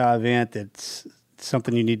black tie event. It's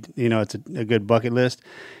something you need, it's a good bucket list.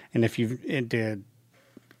 And if to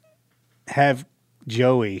have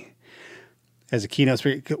Joey as a keynote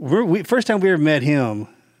speaker, first time we ever met him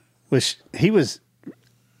he was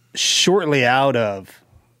shortly out of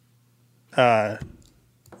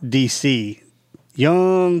DC,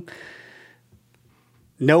 young,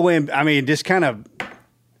 no way. I mean, just kind of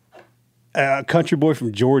a country boy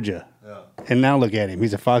from Georgia. Yeah. And now look at him.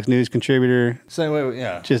 He's a Fox News contributor. Same way with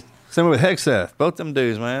Hexeth. Both them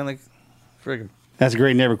dudes, man. Like, freaking. That's a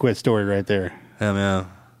great never quit story right there. Yeah, man.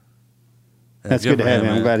 That's good to have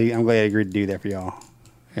him. I'm glad he agreed to do that for y'all.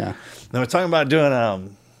 Yeah. Now we're talking about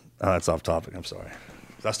doing. That's off topic. I'm sorry.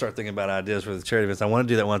 I start thinking about ideas for the charity events. I want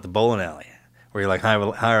to do that one at the bowling alley, where you like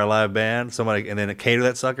hire a live band, somebody, and then cater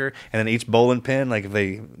that sucker, and then each bowling pin, like if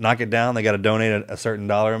they knock it down, they got to donate a certain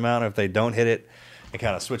dollar amount. Or if they don't hit it, and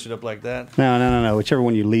kind of switch it up like that. No. Whichever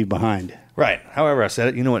one you leave behind. Right. However I said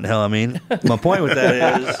it, you know what the hell I mean. My point with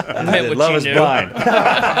that is that love is blind.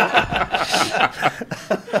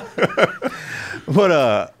 But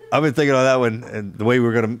I've been thinking on that one, and the way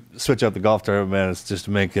we're going to switch up the golf tournament, man, is just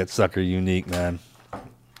to make that sucker unique, man.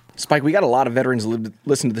 Spike, we got a lot of veterans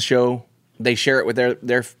listen to the show. They share it with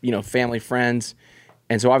their family, friends,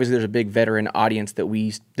 and so obviously there's a big veteran audience that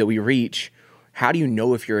we reach. How do you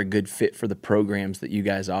know if you're a good fit for the programs that you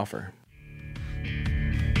guys offer?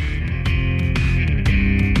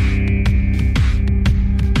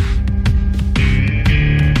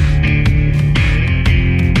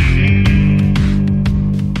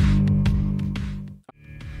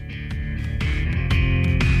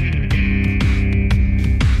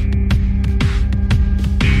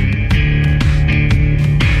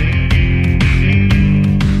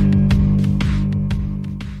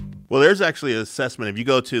 Well, there's actually an assessment. If you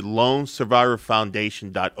go to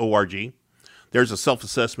lonesurvivorfoundation.org, there's a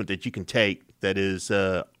self-assessment that you can take that is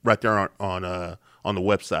right there on the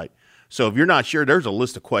website. So if you're not sure, there's a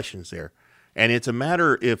list of questions there. And it's a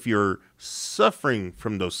matter if you're suffering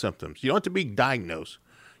from those symptoms. You don't have to be diagnosed.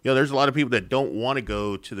 There's a lot of people that don't want to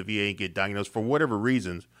go to the VA and get diagnosed for whatever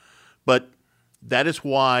reasons. But that is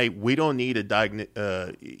why we don't need you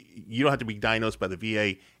don't have to be diagnosed by the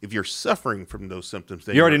VA if you're suffering from those symptoms.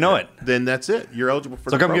 You already know it. Then that's it. You're eligible for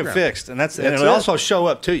the program. program. So come get fixed. And it'll also show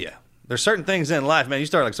up to you. There's certain things in life, man, you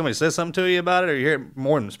start, like, somebody says something to you about it, or you hear it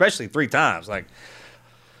more than, especially 3 times, like,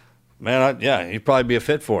 man, you'd probably be a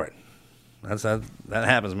fit for it. That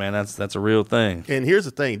happens, man. That's a real thing. And here's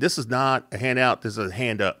the thing. This is not a handout. This is a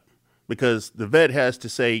hand up. Because the vet has to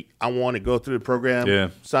say, I want to go through the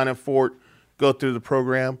program, sign up for it, go through the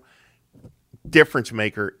program, difference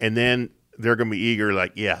maker, and then they're going to be eager,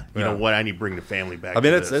 like, you know what, I need to bring the family back. I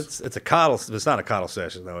mean, it's a coddle. It's not a coddle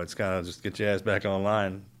session, though. It's kind of just get your ass back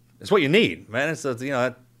online. It's what you need, man. It's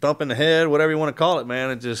that thump in the head, whatever you want to call it,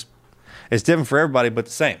 man. It's different for everybody, but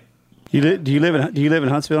the same. Do you live in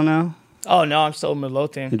Huntsville now? Oh no, I'm still in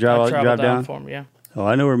Midlothian. You drive down for me, yeah. Oh,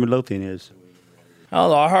 I know where Midlothian is.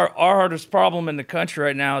 Oh, our hardest problem in the country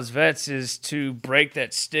right now as vets is to break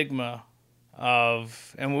that stigma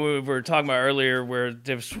of, and we were talking about earlier, where the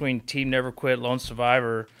difference between Team Never Quit, Lone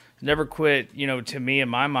Survivor. Never Quit, to me, in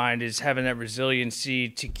my mind, is having that resiliency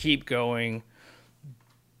to keep going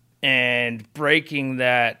and breaking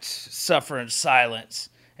that suffering silence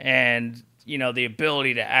and, the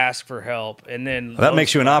ability to ask for help. And then that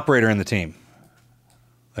makes you an operator in the team.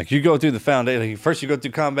 Like, you go through the foundation. First you go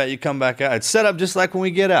through combat, you come back out. It's set up just like when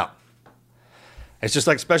we get out. It's just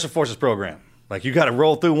like Special Forces program. Like, you got to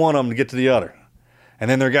roll through one of them to get to the other. And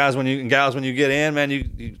then there are guys when you get in, man,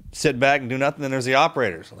 you sit back and do nothing. Then there's the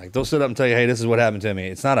operators. Like, they'll sit up and tell you, hey, this is what happened to me.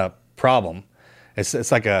 It's not a problem.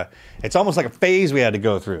 It's almost like a phase we had to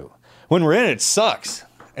go through. When we're in it sucks.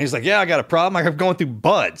 And he's like, yeah, I got a problem. I'm going through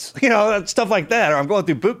buds, stuff like that. Or I'm going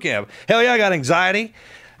through boot camp. Hell yeah, I got anxiety.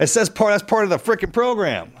 That's part of the freaking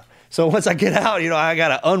program. So once I get out, I got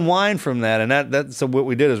to unwind from that. And so what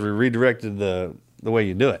we did is we redirected the way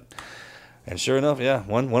you do it. And sure enough, yeah,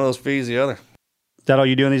 one of those feeds the other. Is that all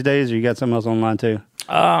you doing these days, or you got something else online too?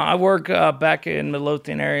 I work back in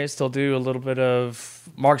Midlothian area. Still do a little bit of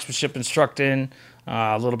marksmanship instructing,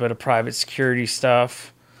 a little bit of private security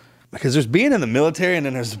stuff. Because there's being in the military and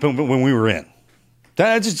then there's when we were in.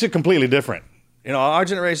 That's just completely different. Our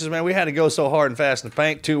generations, man, we had to go so hard and fast in the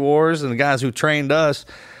paint, 2 wars, and the guys who trained us,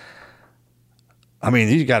 I mean,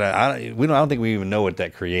 I don't think we even know what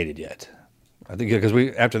that created yet. I think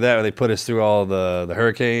because after that they put us through all the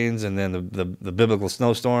hurricanes and then the biblical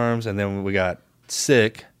snowstorms, and then we got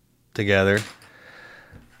sick together.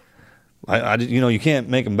 You can't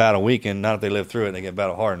make them battle weakened. Not if they live through it and they get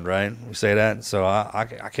battle hardened, right? We say that. So I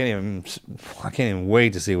can't even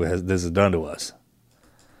wait to see what this has done to us.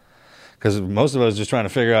 Because most of us are just trying to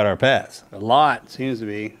figure out our paths. A lot seems to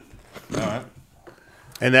be. All right.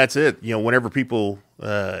 And that's it. Whenever people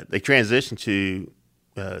they transition to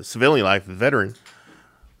civilian life, a veteran,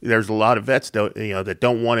 there's a lot of vets that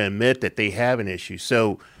don't want to admit that they have an issue.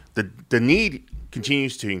 So the need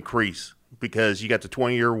continues to increase because you got the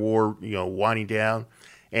 20-year war, winding down.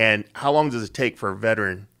 And how long does it take for a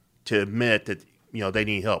veteran to admit that they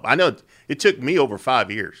need help? I know it took me over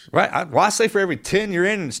 5 years. Right. I say for every 10 you're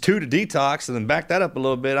in, it's 2 to detox, and then back that up a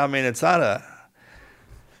little bit. I mean, it's not a.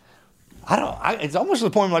 It's almost to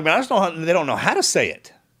the point where, man, they don't know how to say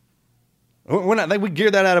it. We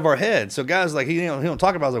gear that out of our head. So guys like he don't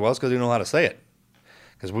talk about it. Well, it's because he don't know how to say it.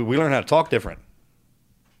 Because we learn how to talk different,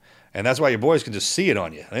 and that's why your boys can just see it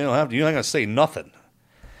on you. They don't have to. You ain't gonna say nothing.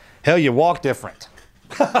 Hell, you walk different.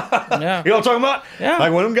 Yeah. You know what I'm talking about? Yeah.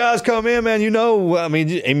 Like when them guys come in, man,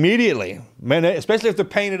 immediately, man, especially if they're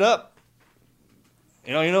painted up.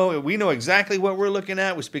 We know exactly what we're looking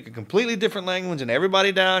at. We speak a completely different language than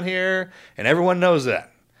everybody down here, and everyone knows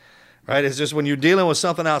that. Right? It's just when you're dealing with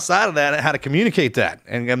something outside of that, how to communicate that.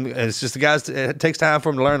 And it's just it takes time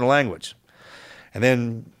for them to learn the language. And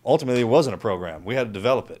then ultimately it wasn't a program. We had to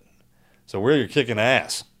develop it. So you're kicking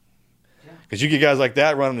ass. Because you get guys like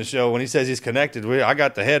that running the show. When he says he's connected, I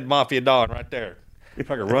got the head mafia dog right there.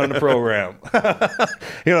 Fucking running the program.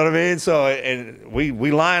 You know what I mean? So and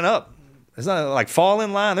we line up. It's not like fall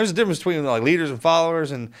in line. There's a difference between like leaders and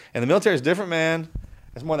followers, and the military is different, man.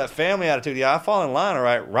 It's more that family attitude. Yeah, I fall in line, all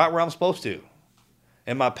right where I'm supposed to.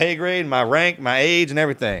 And my pay grade, my rank, my age, and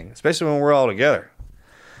everything, especially when we're all together.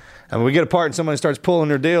 And when we get apart and somebody starts pulling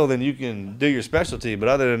their deal, then you can do your specialty. But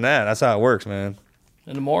other than that, that's how it works, man.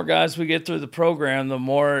 And the more guys we get through the program, the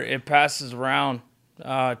more it passes around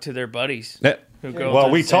to their buddies. Yeah. Who go Well,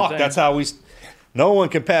 through we the same talk. thing. That's how no one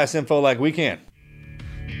can pass info like we can.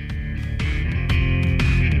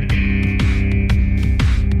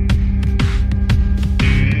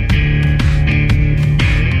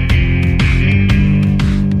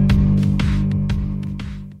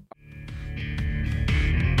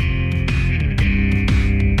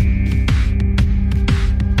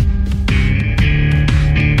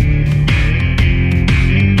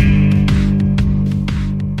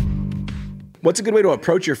 What's a good way to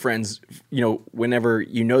approach your friends, whenever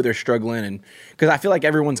they're struggling? And because I feel like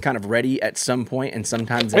everyone's kind of ready at some point, and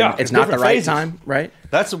sometimes it's not the right phases. time, right?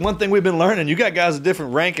 That's the one thing we've been learning. You got guys of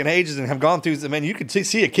different rank and ages and have gone through. Man, you can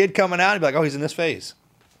see a kid coming out and be like, oh, he's in this phase.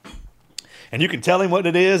 And you can tell him what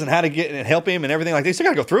it is and how to get and help him and everything like that. You still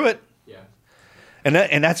got to go through it. Yeah.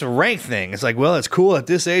 And that's a rank thing. It's like, well, it's cool at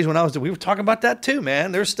this age. We were talking about that too,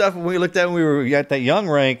 man. There's stuff we looked at when we were at that young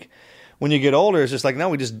rank. When you get older, it's just like,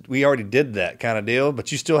 no, we already did that kind of deal, but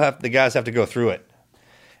the guys have to go through it.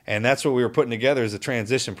 And that's what we were putting together as a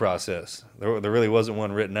transition process. There really wasn't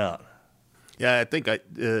one written out. Yeah, I think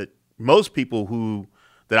most people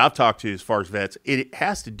that I've talked to as far as vets, it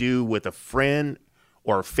has to do with a friend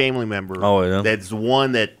or a family member. Oh, yeah. That's the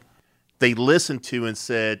one that they listened to and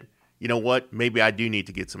said, you know what, maybe I do need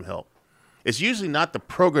to get some help. It's usually not the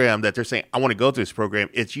program that they're saying, I want to go through this program.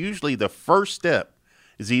 It's usually the first step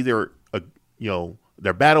is either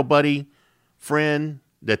their battle buddy, friend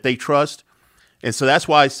that they trust. And so that's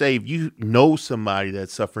why I say, if you know somebody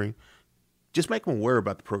that's suffering, just make them aware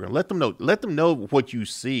about the program. Let them know what you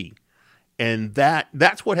see. And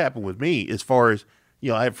that's what happened with me as far as,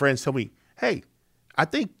 I have friends tell me, hey, I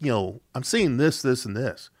think, I'm seeing this, and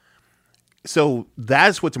this. So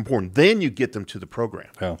that's what's important. Then you get them to the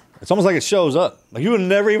program. Yeah. It's almost like it shows up. Like you would have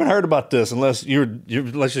never even heard about this unless you're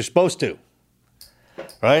supposed to.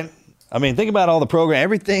 Right? I mean, think about all the program,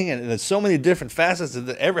 everything, and there's so many different facets of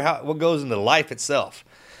what goes into life itself.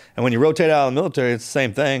 And when you rotate out of the military, it's the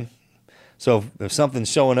same thing. So if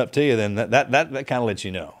something's showing up to you, then that kind of lets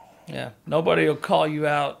you know. Yeah. Nobody will call you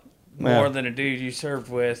out more than a dude you served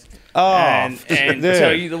with. Oh, and dude.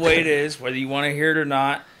 tell you the way it is, whether you want to hear it or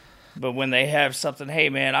not. But when they have something, hey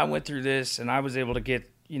man, I went through this and I was able to get,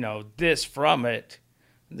 this from it,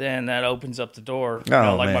 then that opens up the door.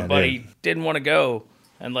 My buddy didn't want to go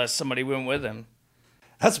unless somebody went with him.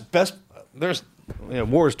 That's the best. There's,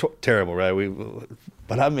 war is terrible, right?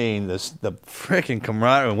 But I mean, the freaking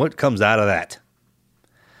camaraderie and what comes out of that.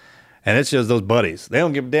 And it's just those buddies. They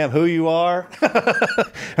don't give a damn who you are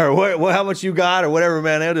or how much you got or whatever,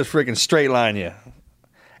 man. They'll just freaking straight line you.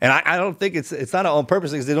 And I don't think it's not on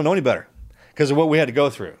purpose because they don't know any better because of what we had to go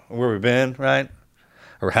through, or where we've been, right?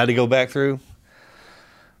 Or had to go back through.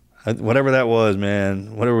 Whatever that was,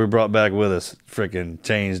 man, whatever we brought back with us freaking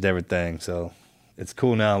changed everything. So it's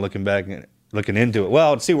cool now looking back and looking into it.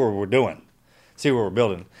 Well, to see what we're doing, see what we're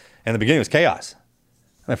building. And the beginning was chaos.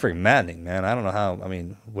 That's freaking maddening, man. I don't know how. I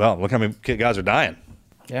mean, well, look how many guys are dying.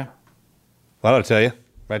 Yeah. Well, I'll tell you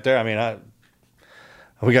right there. I mean,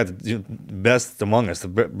 we got the best among us, the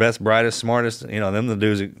best, brightest, smartest. Them the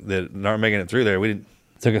dudes that aren't making it through there.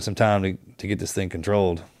 Took us some time to get this thing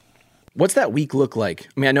controlled. What's that week look like?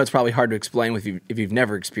 I mean, I know it's probably hard to explain if you've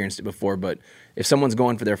never experienced it before, but if someone's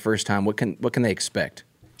going for their first time, what can they expect?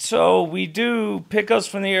 So we do pickups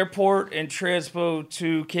from the airport and transpo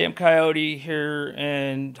to Camp Coyote here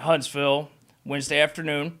in Huntsville Wednesday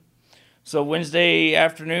afternoon. So Wednesday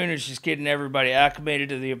afternoon is just getting everybody acclimated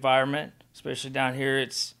to the environment, especially down here.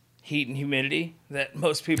 It's heat and humidity that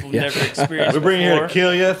most people never experienced. We bring you here to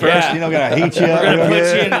kill you first. Yeah. Gonna heat you up. We're gonna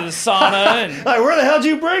put you into the sauna and like, where the hell did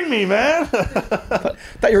you bring me, man?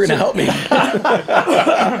 Thought you were gonna help me.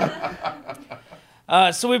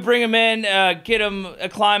 So we bring them in, get them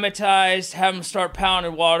acclimatized, have them start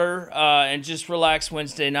pounding water, and just relax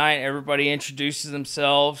Wednesday night. Everybody introduces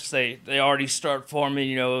themselves. They already start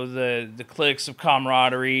forming, the cliques of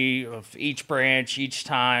camaraderie of each branch each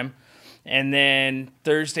time. And then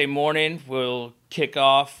Thursday morning, we'll kick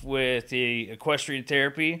off with the equestrian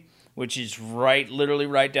therapy, which is literally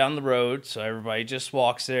right down the road. So everybody just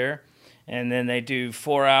walks there. And then they do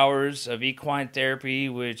 4 hours of equine therapy,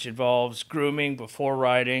 which involves grooming before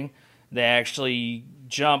riding. They actually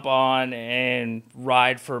jump on and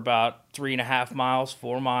ride for about 3.5 miles,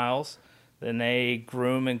 4 miles. Then they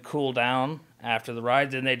groom and cool down after the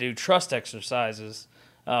ride. Then they do trust exercises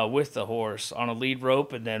with the horse on a lead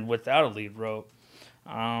rope and then without a lead rope.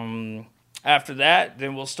 After that,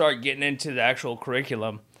 then we'll start getting into the actual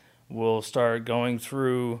curriculum. We'll start going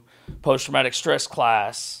through post-traumatic stress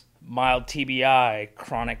class, mild TBI,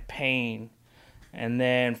 chronic pain. And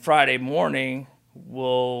then Friday morning,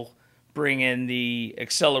 we'll bring in the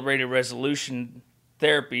accelerated resolution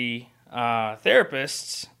therapy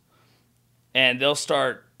therapists, and they'll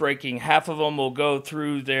start breaking. Half of them will go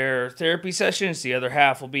through their therapy sessions. The other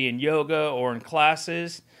half will be in yoga or in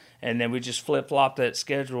classes. And then we just flip-flop that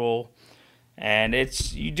schedule. And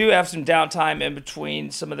you do have some downtime in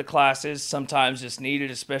between some of the classes. Sometimes it's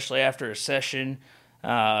needed, especially after a session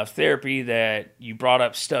of therapy that you brought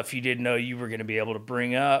up stuff you didn't know you were going to be able to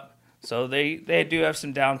bring up. So they do have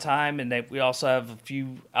some downtime, and we also have a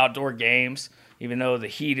few outdoor games, even though the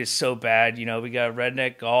heat is so bad. We got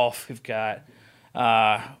redneck golf. We got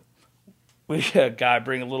a guy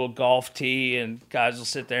bring a little golf tee, and guys will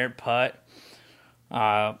sit there and putt.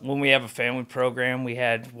 When we have a family program, we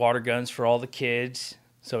had water guns for all the kids.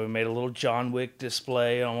 So we made a little John Wick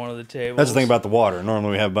display on one of the tables. That's the thing about the water.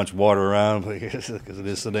 Normally we have a bunch of water around because it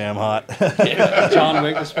is so damn hot. John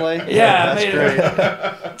Wick display? Yeah, I made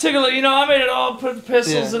it. I made it all, put the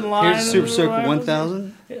pistols in line. Here's Super Circle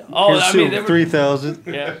 1000. Oh, Here's Super 3000.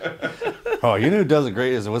 Yeah. Oh, you know who does it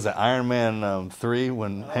great was it Iron Man 3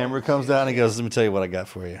 when Hammer comes down? He goes, "Let me tell you what I got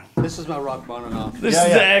for you." This is my rock bottom off. This is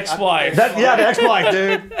the ex-wife. The ex-wife,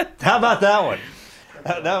 dude. How about that one?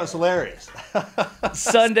 That was hilarious.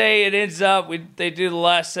 Sunday, it ends up, they do the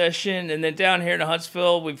last session, and then down here in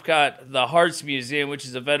Huntsville, we've got the Hearts Museum, which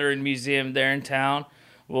is a veteran museum there in town.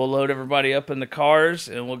 We'll load everybody up in the cars,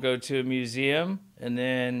 and we'll go to a museum, and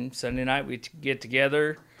then Sunday night we get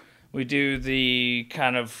together. We do the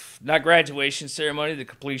kind of, not graduation ceremony, the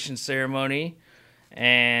completion ceremony,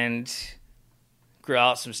 and grill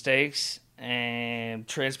out some steaks, and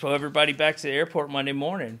transpo everybody back to the airport Monday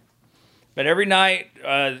morning. But every night,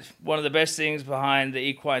 one of the best things behind the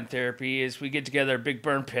equine therapy is we get together a big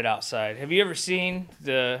burn pit outside. Have you ever seen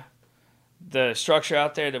the structure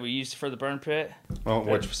out there that we used for the burn pit? Oh,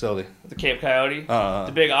 which facility? The Camp Coyote.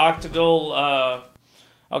 The big octagonal.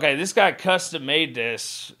 Okay, this guy custom made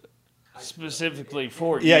this specifically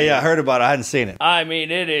for you. Yeah, I heard about it. I hadn't seen it. I mean,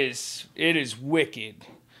 it is wicked.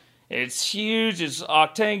 It's huge. It's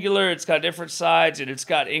octangular. It's got different sides, and it's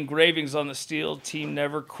got engravings on the steel. Team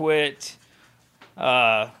Never Quit.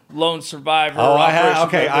 Lone Survivor. Oh, I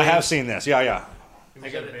Operation have Big seen this. Yeah. It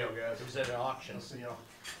was at an auction.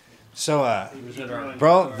 So,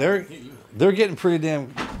 bro, they're getting pretty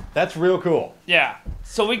damn. That's real cool. Yeah.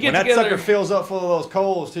 So we get When that together. sucker fills up full of those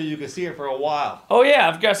coals, too, you can see it for a while. Oh yeah,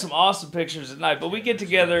 I've got some awesome pictures at night. But we get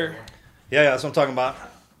together. Yeah, that's what I'm talking about.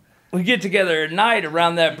 We get together at night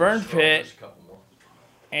around that burn pit,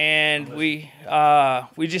 and we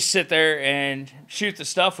just sit there and shoot the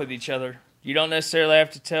stuff with each other. You don't necessarily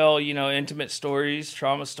have to tell, intimate stories,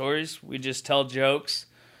 trauma stories. We just tell jokes.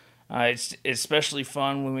 It's especially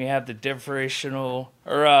fun when we have the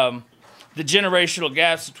the generational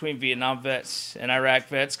gaps between Vietnam vets and Iraq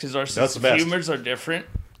vets, because our sense of humors are different.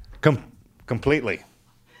 Completely.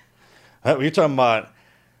 You're talking about,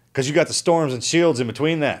 because you got the storms and shields in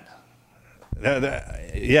between that.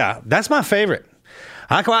 Yeah, that's my favorite.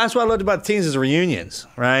 That's what I loved about the teens is the reunions,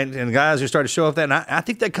 right? And guys who start to show up that. And I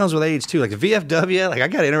think that comes with age, too. Like the VFW, I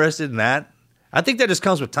got interested in that. I think that just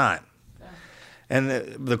comes with time. And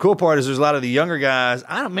the cool part is there's a lot of the younger guys.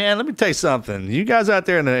 Man, let me tell you something. You guys out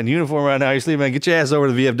there in uniform right now, you're sleeping, man, get your ass over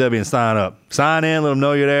to the VFW and sign up. Sign in, let them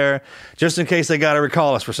know you're there, just in case they got to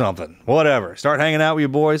recall us for something. Whatever. Start hanging out with your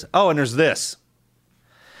boys. Oh, and there's this.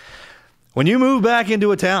 When you move back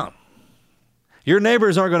into a town, your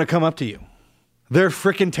neighbors aren't going to come up to you. They're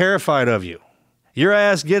freaking terrified of you. Your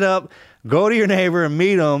ass get up, go to your neighbor and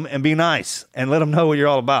meet them and be nice and let them know what you're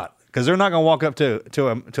all about, because they're not going to walk up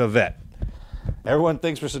to a vet. Everyone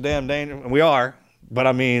thinks we're so damn dangerous, and we are.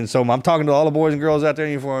 But so I'm talking to all the boys and girls out there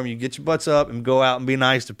in uniform. You get your butts up and go out and be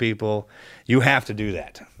nice to people. You have to do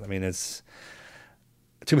that.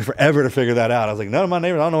 It took me forever to figure that out. I was like, none of my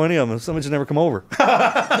neighbors, I don't know any of them. Somebody just never come over.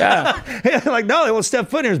 Yeah. Like, no, they won't step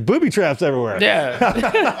foot in. There's booby traps everywhere.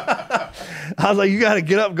 Yeah. I was like, you got to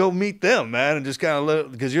get up and go meet them, man, and just kind of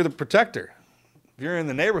look, because you're the protector. If you're in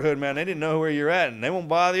the neighborhood, man, they didn't know where you're at, and they won't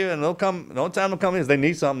bother you, and they'll come. The only time they'll come in is they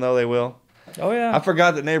need something, though, they will. Oh, yeah. I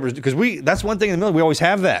forgot that neighbors, because that's one thing in the military, we always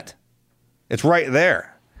have that. It's right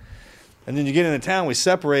there. And then you get into town, we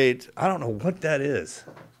separate. I don't know what that is.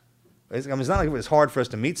 It's not like it's hard for us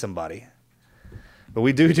to meet somebody, but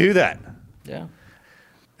we do that. Yeah.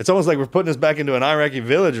 It's almost like we're putting us back into an Iraqi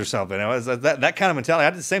village or something. It's that kind of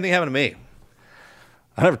mentality. The same thing happened to me.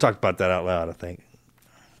 I never talked about that out loud, I think.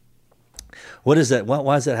 What is that?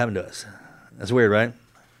 Why does that happen to us? That's weird, right?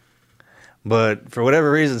 But for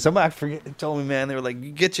whatever reason, somebody, I forget, told me, man, they were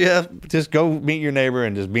like, get you up, just go meet your neighbor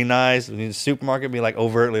and just be nice. And in the supermarket, be like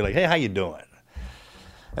overtly like, hey, how you doing?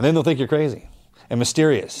 And then they'll think you're crazy and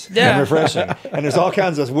mysterious and refreshing. And there's all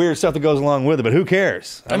kinds of weird stuff that goes along with it, but who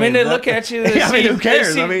cares? I mean, they look at you. Who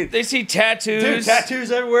cares? They see tattoos. Dude,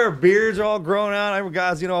 tattoos everywhere. Beards are all grown out. Every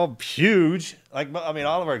guy's, all huge. All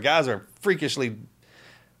of our guys are freakishly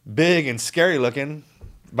big and scary looking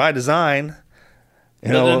by design.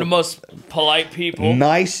 They're the most polite people.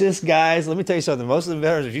 Nicest guys. Let me tell you something. Most of the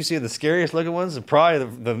veterans, if you see the scariest looking ones, they're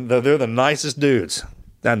probably they're the nicest dudes.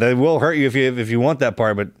 Now, they will hurt you if you want that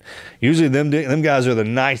part, but usually them guys are the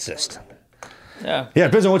nicest. Yeah. Yeah, it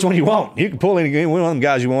depends on which one you want. You can pull any one of them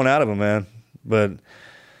guys you want out of them, man. But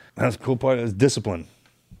that's the cool part is discipline.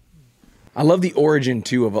 I love the origin,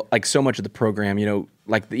 too, of like so much of the program,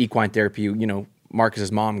 like the equine therapy,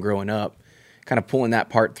 Marcus's mom growing up. Kind of pulling that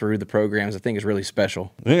part through the programs, I think is really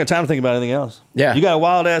special. You ain't got time to think about anything else. Yeah. You got a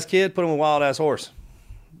wild-ass kid, put him with a wild-ass horse.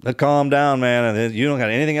 Let calm down, man, and you don't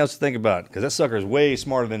got anything else to think about, because that sucker is way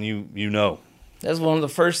smarter than you know. That's one of the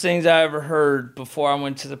first things I ever heard before I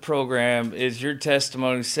went to the program is your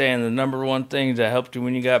testimony saying the number one thing that helped you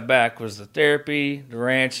when you got back was the therapy, the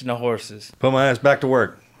ranch, and the horses. Put my ass back to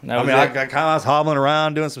work. I was hobbling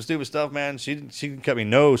around doing some stupid stuff, man. She didn't cut me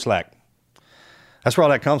no slack. That's where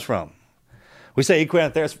all that comes from. We say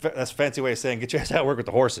equine therapy, that's a fancy way of saying get your ass out and work with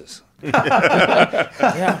the horses.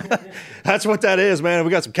 Yeah. That's what that is, man. We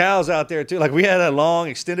got some cows out there, too. Like, we had a long,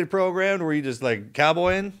 extended program where you just, like,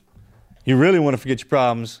 cowboying. You really want to forget your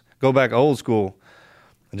problems, go back old school,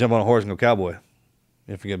 and jump on a horse and go cowboy.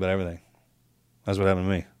 You forget about everything. That's what happened to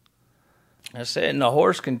me. I said, and the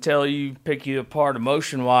horse can pick you apart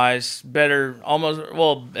emotion-wise better,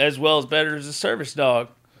 as well as better as a service dog.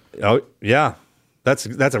 Oh, yeah. That's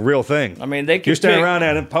a real thing. They can. You're standing around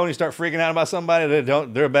there and ponies start freaking out about somebody.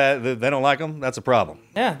 They're bad. They don't like them. That's a problem.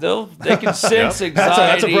 Yeah, they can sense anxiety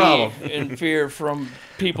that's a problem. and fear from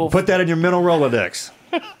people. Put that in your mental Rolodex.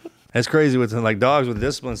 It's crazy with like dogs with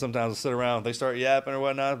discipline. Sometimes they'll sit around, they start yapping or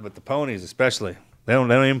whatnot. But the ponies, especially, they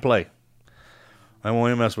don't even play. They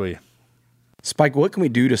won't even mess with you. Spike, what can we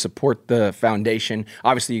do to support the foundation?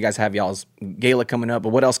 Obviously, you guys have y'all's gala coming up, but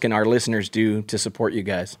what else can our listeners do to support you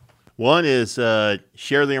guys? One is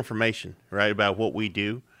share the information, right, about what we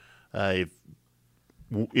do. If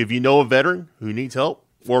you know a veteran who needs help,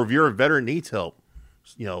 or if you're a veteran who needs help,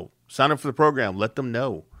 sign up for the program. Let them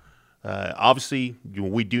know. Obviously,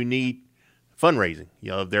 we do need fundraising.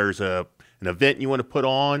 If there's an event you want to put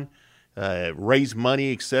on, raise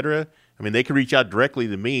money, etc. I mean, they can reach out directly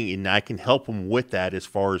to me, and I can help them with that as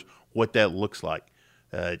far as what that looks like.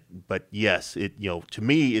 But yes, to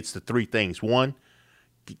me, it's the three things. One,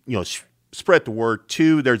 spread the word.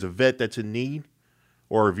 Two, there's a vet that's in need,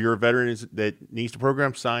 or if you're a veteran that needs the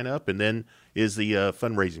program, sign up. And then is the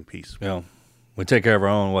fundraising piece. Yeah, we take care of our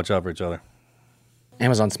own. Watch out for each other.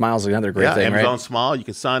 Amazon Smile is another great thing, Amazon right? Smile, you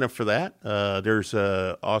can sign up for that. There's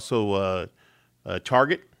also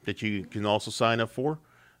Target that you can also sign up for.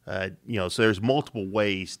 So there's multiple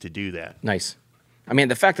ways to do that. Nice. I mean,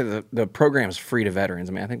 the fact that the program is free to veterans,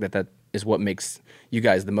 I mean, I think that is what makes you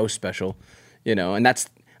guys the most special, and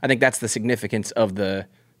I think that's the significance of the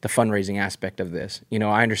fundraising aspect of this.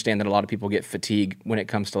 I understand that a lot of people get fatigued when it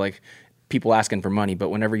comes to like people asking for money, but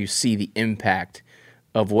whenever you see the impact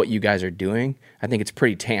of what you guys are doing, I think it's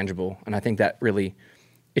pretty tangible, and I think that really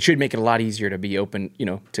it should make it a lot easier to be open,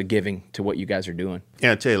 to giving to what you guys are doing.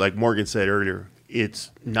 Yeah, I tell you, like Morgan said earlier,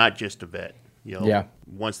 it's not just a vet. Yeah.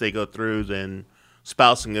 Once they go through, then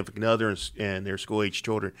spouse, significant other, and their school-age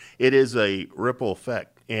children, it is a ripple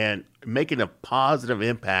effect and making a positive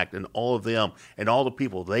impact on all of them and all the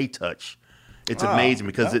people they touch. It's amazing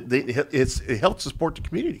because it helps support the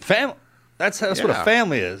community. Family. That's what a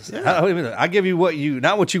family is. Yeah. I give you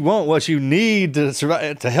not what you want, what you need to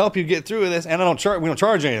survive, to help you get through this, and we don't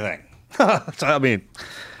charge anything. So, I mean,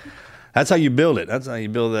 that's how you build it. That's how you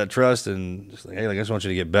build that trust, and just like, hey, I just want you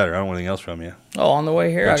to get better. I don't want anything else from you. Oh, on the way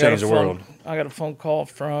here, I got a phone call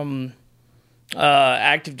from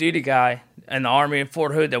active duty guy in the Army in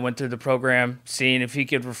Fort Hood that went through the program, seeing if he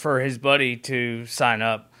could refer his buddy to sign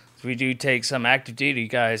up. So we do take some active duty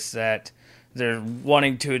guys that they're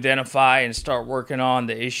wanting to identify and start working on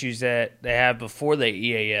the issues that they have before they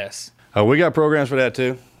EAS. Oh, we got programs for that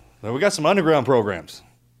too. We got some underground programs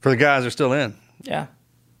for the guys that are still in. Yeah.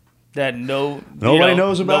 That nobody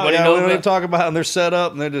knows about. We don't even talk about them. They're set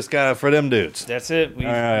up and they're just kind of for them dudes. That's it. We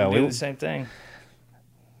do the same thing.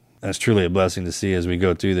 That's truly a blessing to see as we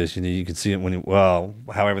go through this. You can see it how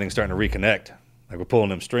everything's starting to reconnect. Like we're pulling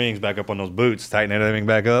them strings back up on those boots, tightening everything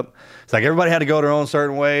back up. It's like everybody had to go their own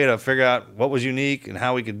certain way to figure out what was unique and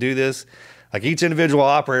how we could do this. Like each individual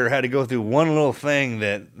operator had to go through one little thing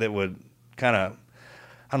that would kind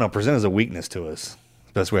of, present as a weakness to us. That's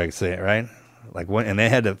the best way I could say it, right? And they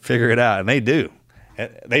had to figure it out, and they do.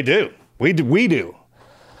 They do. We do.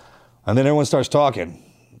 And then everyone starts talking,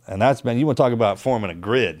 and you want to talk about forming a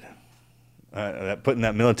grid, putting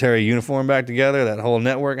that military uniform back together, that whole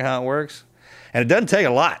network and how it works. And it doesn't take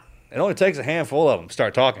a lot. It only takes a handful of them to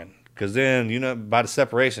start talking. Because then, by the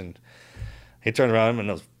separation, he turned around and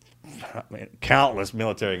those countless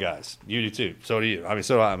military guys. You do too. So do you.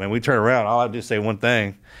 So do I. We turn around. All I do is say one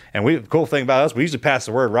thing. And the cool thing about us, we usually pass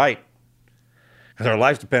the word right. Because our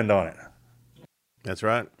lives depend on it. That's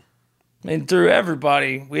right. Through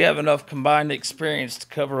everybody, we have enough combined experience to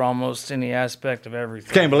cover almost any aspect of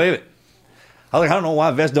everything. Can't believe it. I don't know why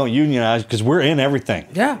vets don't unionize, because we're in everything.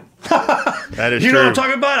 Yeah. That is true. You know what I'm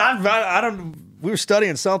talking about? I don't. We were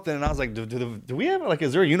studying something, and I was like, do we have,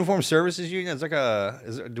 is there a uniform services union?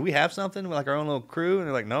 It's do we have something, like our own little crew? And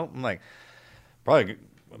they're like, nope. I'm like, probably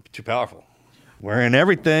too powerful. We're in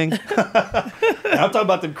everything. I'm talking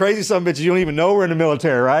about the crazy son of bitches you don't even know we're in the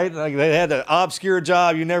military, right? Like they had an obscure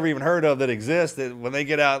job you never even heard of that exists. That when they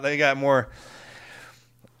get out, they got more.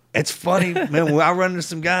 It's funny, man. When I run into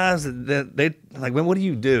some guys that they like, man, what do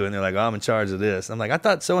you do? And they're like, I'm in charge of this. I'm like, I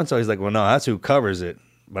thought so and so. He's like, well, no, that's who covers it,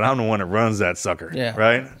 but I'm the one that runs that sucker. Yeah.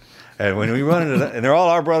 Right. And when we run into that, and they're all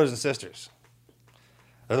our brothers and sisters.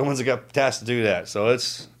 They're the ones that got tasked to do that. So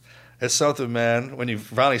it's something, man, when you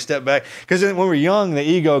finally step back. Because when we're young, the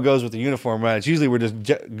ego goes with the uniform, right? It's usually we're just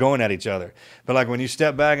going at each other. But like when you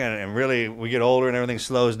step back and really we get older and everything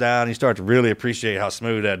slows down, you start to really appreciate how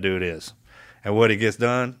smooth that dude is. And what he gets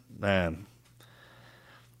done, man,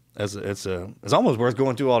 it's almost worth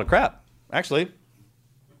going through all the crap, actually.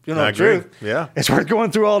 You know the truth. Yeah. It's worth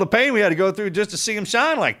going through all the pain we had to go through just to see him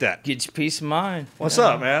shine like that. Get your peace of mind. What's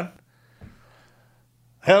up, man?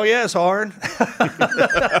 Hell yeah, it's hard.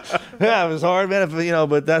 Yeah, it was hard, man.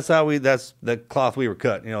 But that's the cloth we were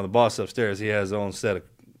cut. The boss upstairs, he has his own set of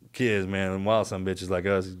kids, man. And wild some bitches like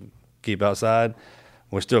us keep outside.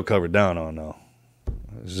 We're still covered down on, though.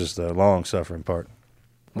 It's just the long suffering part.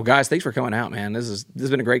 Well, guys, thanks for coming out, man. This has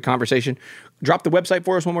been a great conversation. Drop the website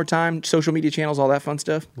for us one more time, social media channels, all that fun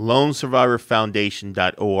stuff.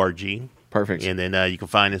 LoneSurvivorFoundation.org. Perfect. And then you can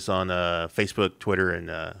find us on Facebook, Twitter, and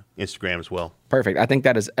Instagram as well. Perfect. I think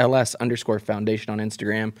that is ls_foundation on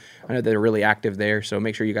Instagram. I know they're really active there, so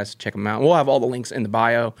make sure you guys check them out. We'll have all the links in the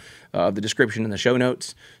bio, the description, and the show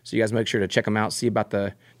notes, so you guys make sure to check them out, see about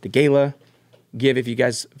the gala, give if you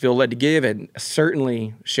guys feel led to give, and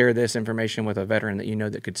certainly share this information with a veteran that you know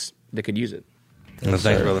that could use it. Thanks,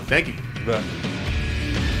 brother. Thank you. You bet.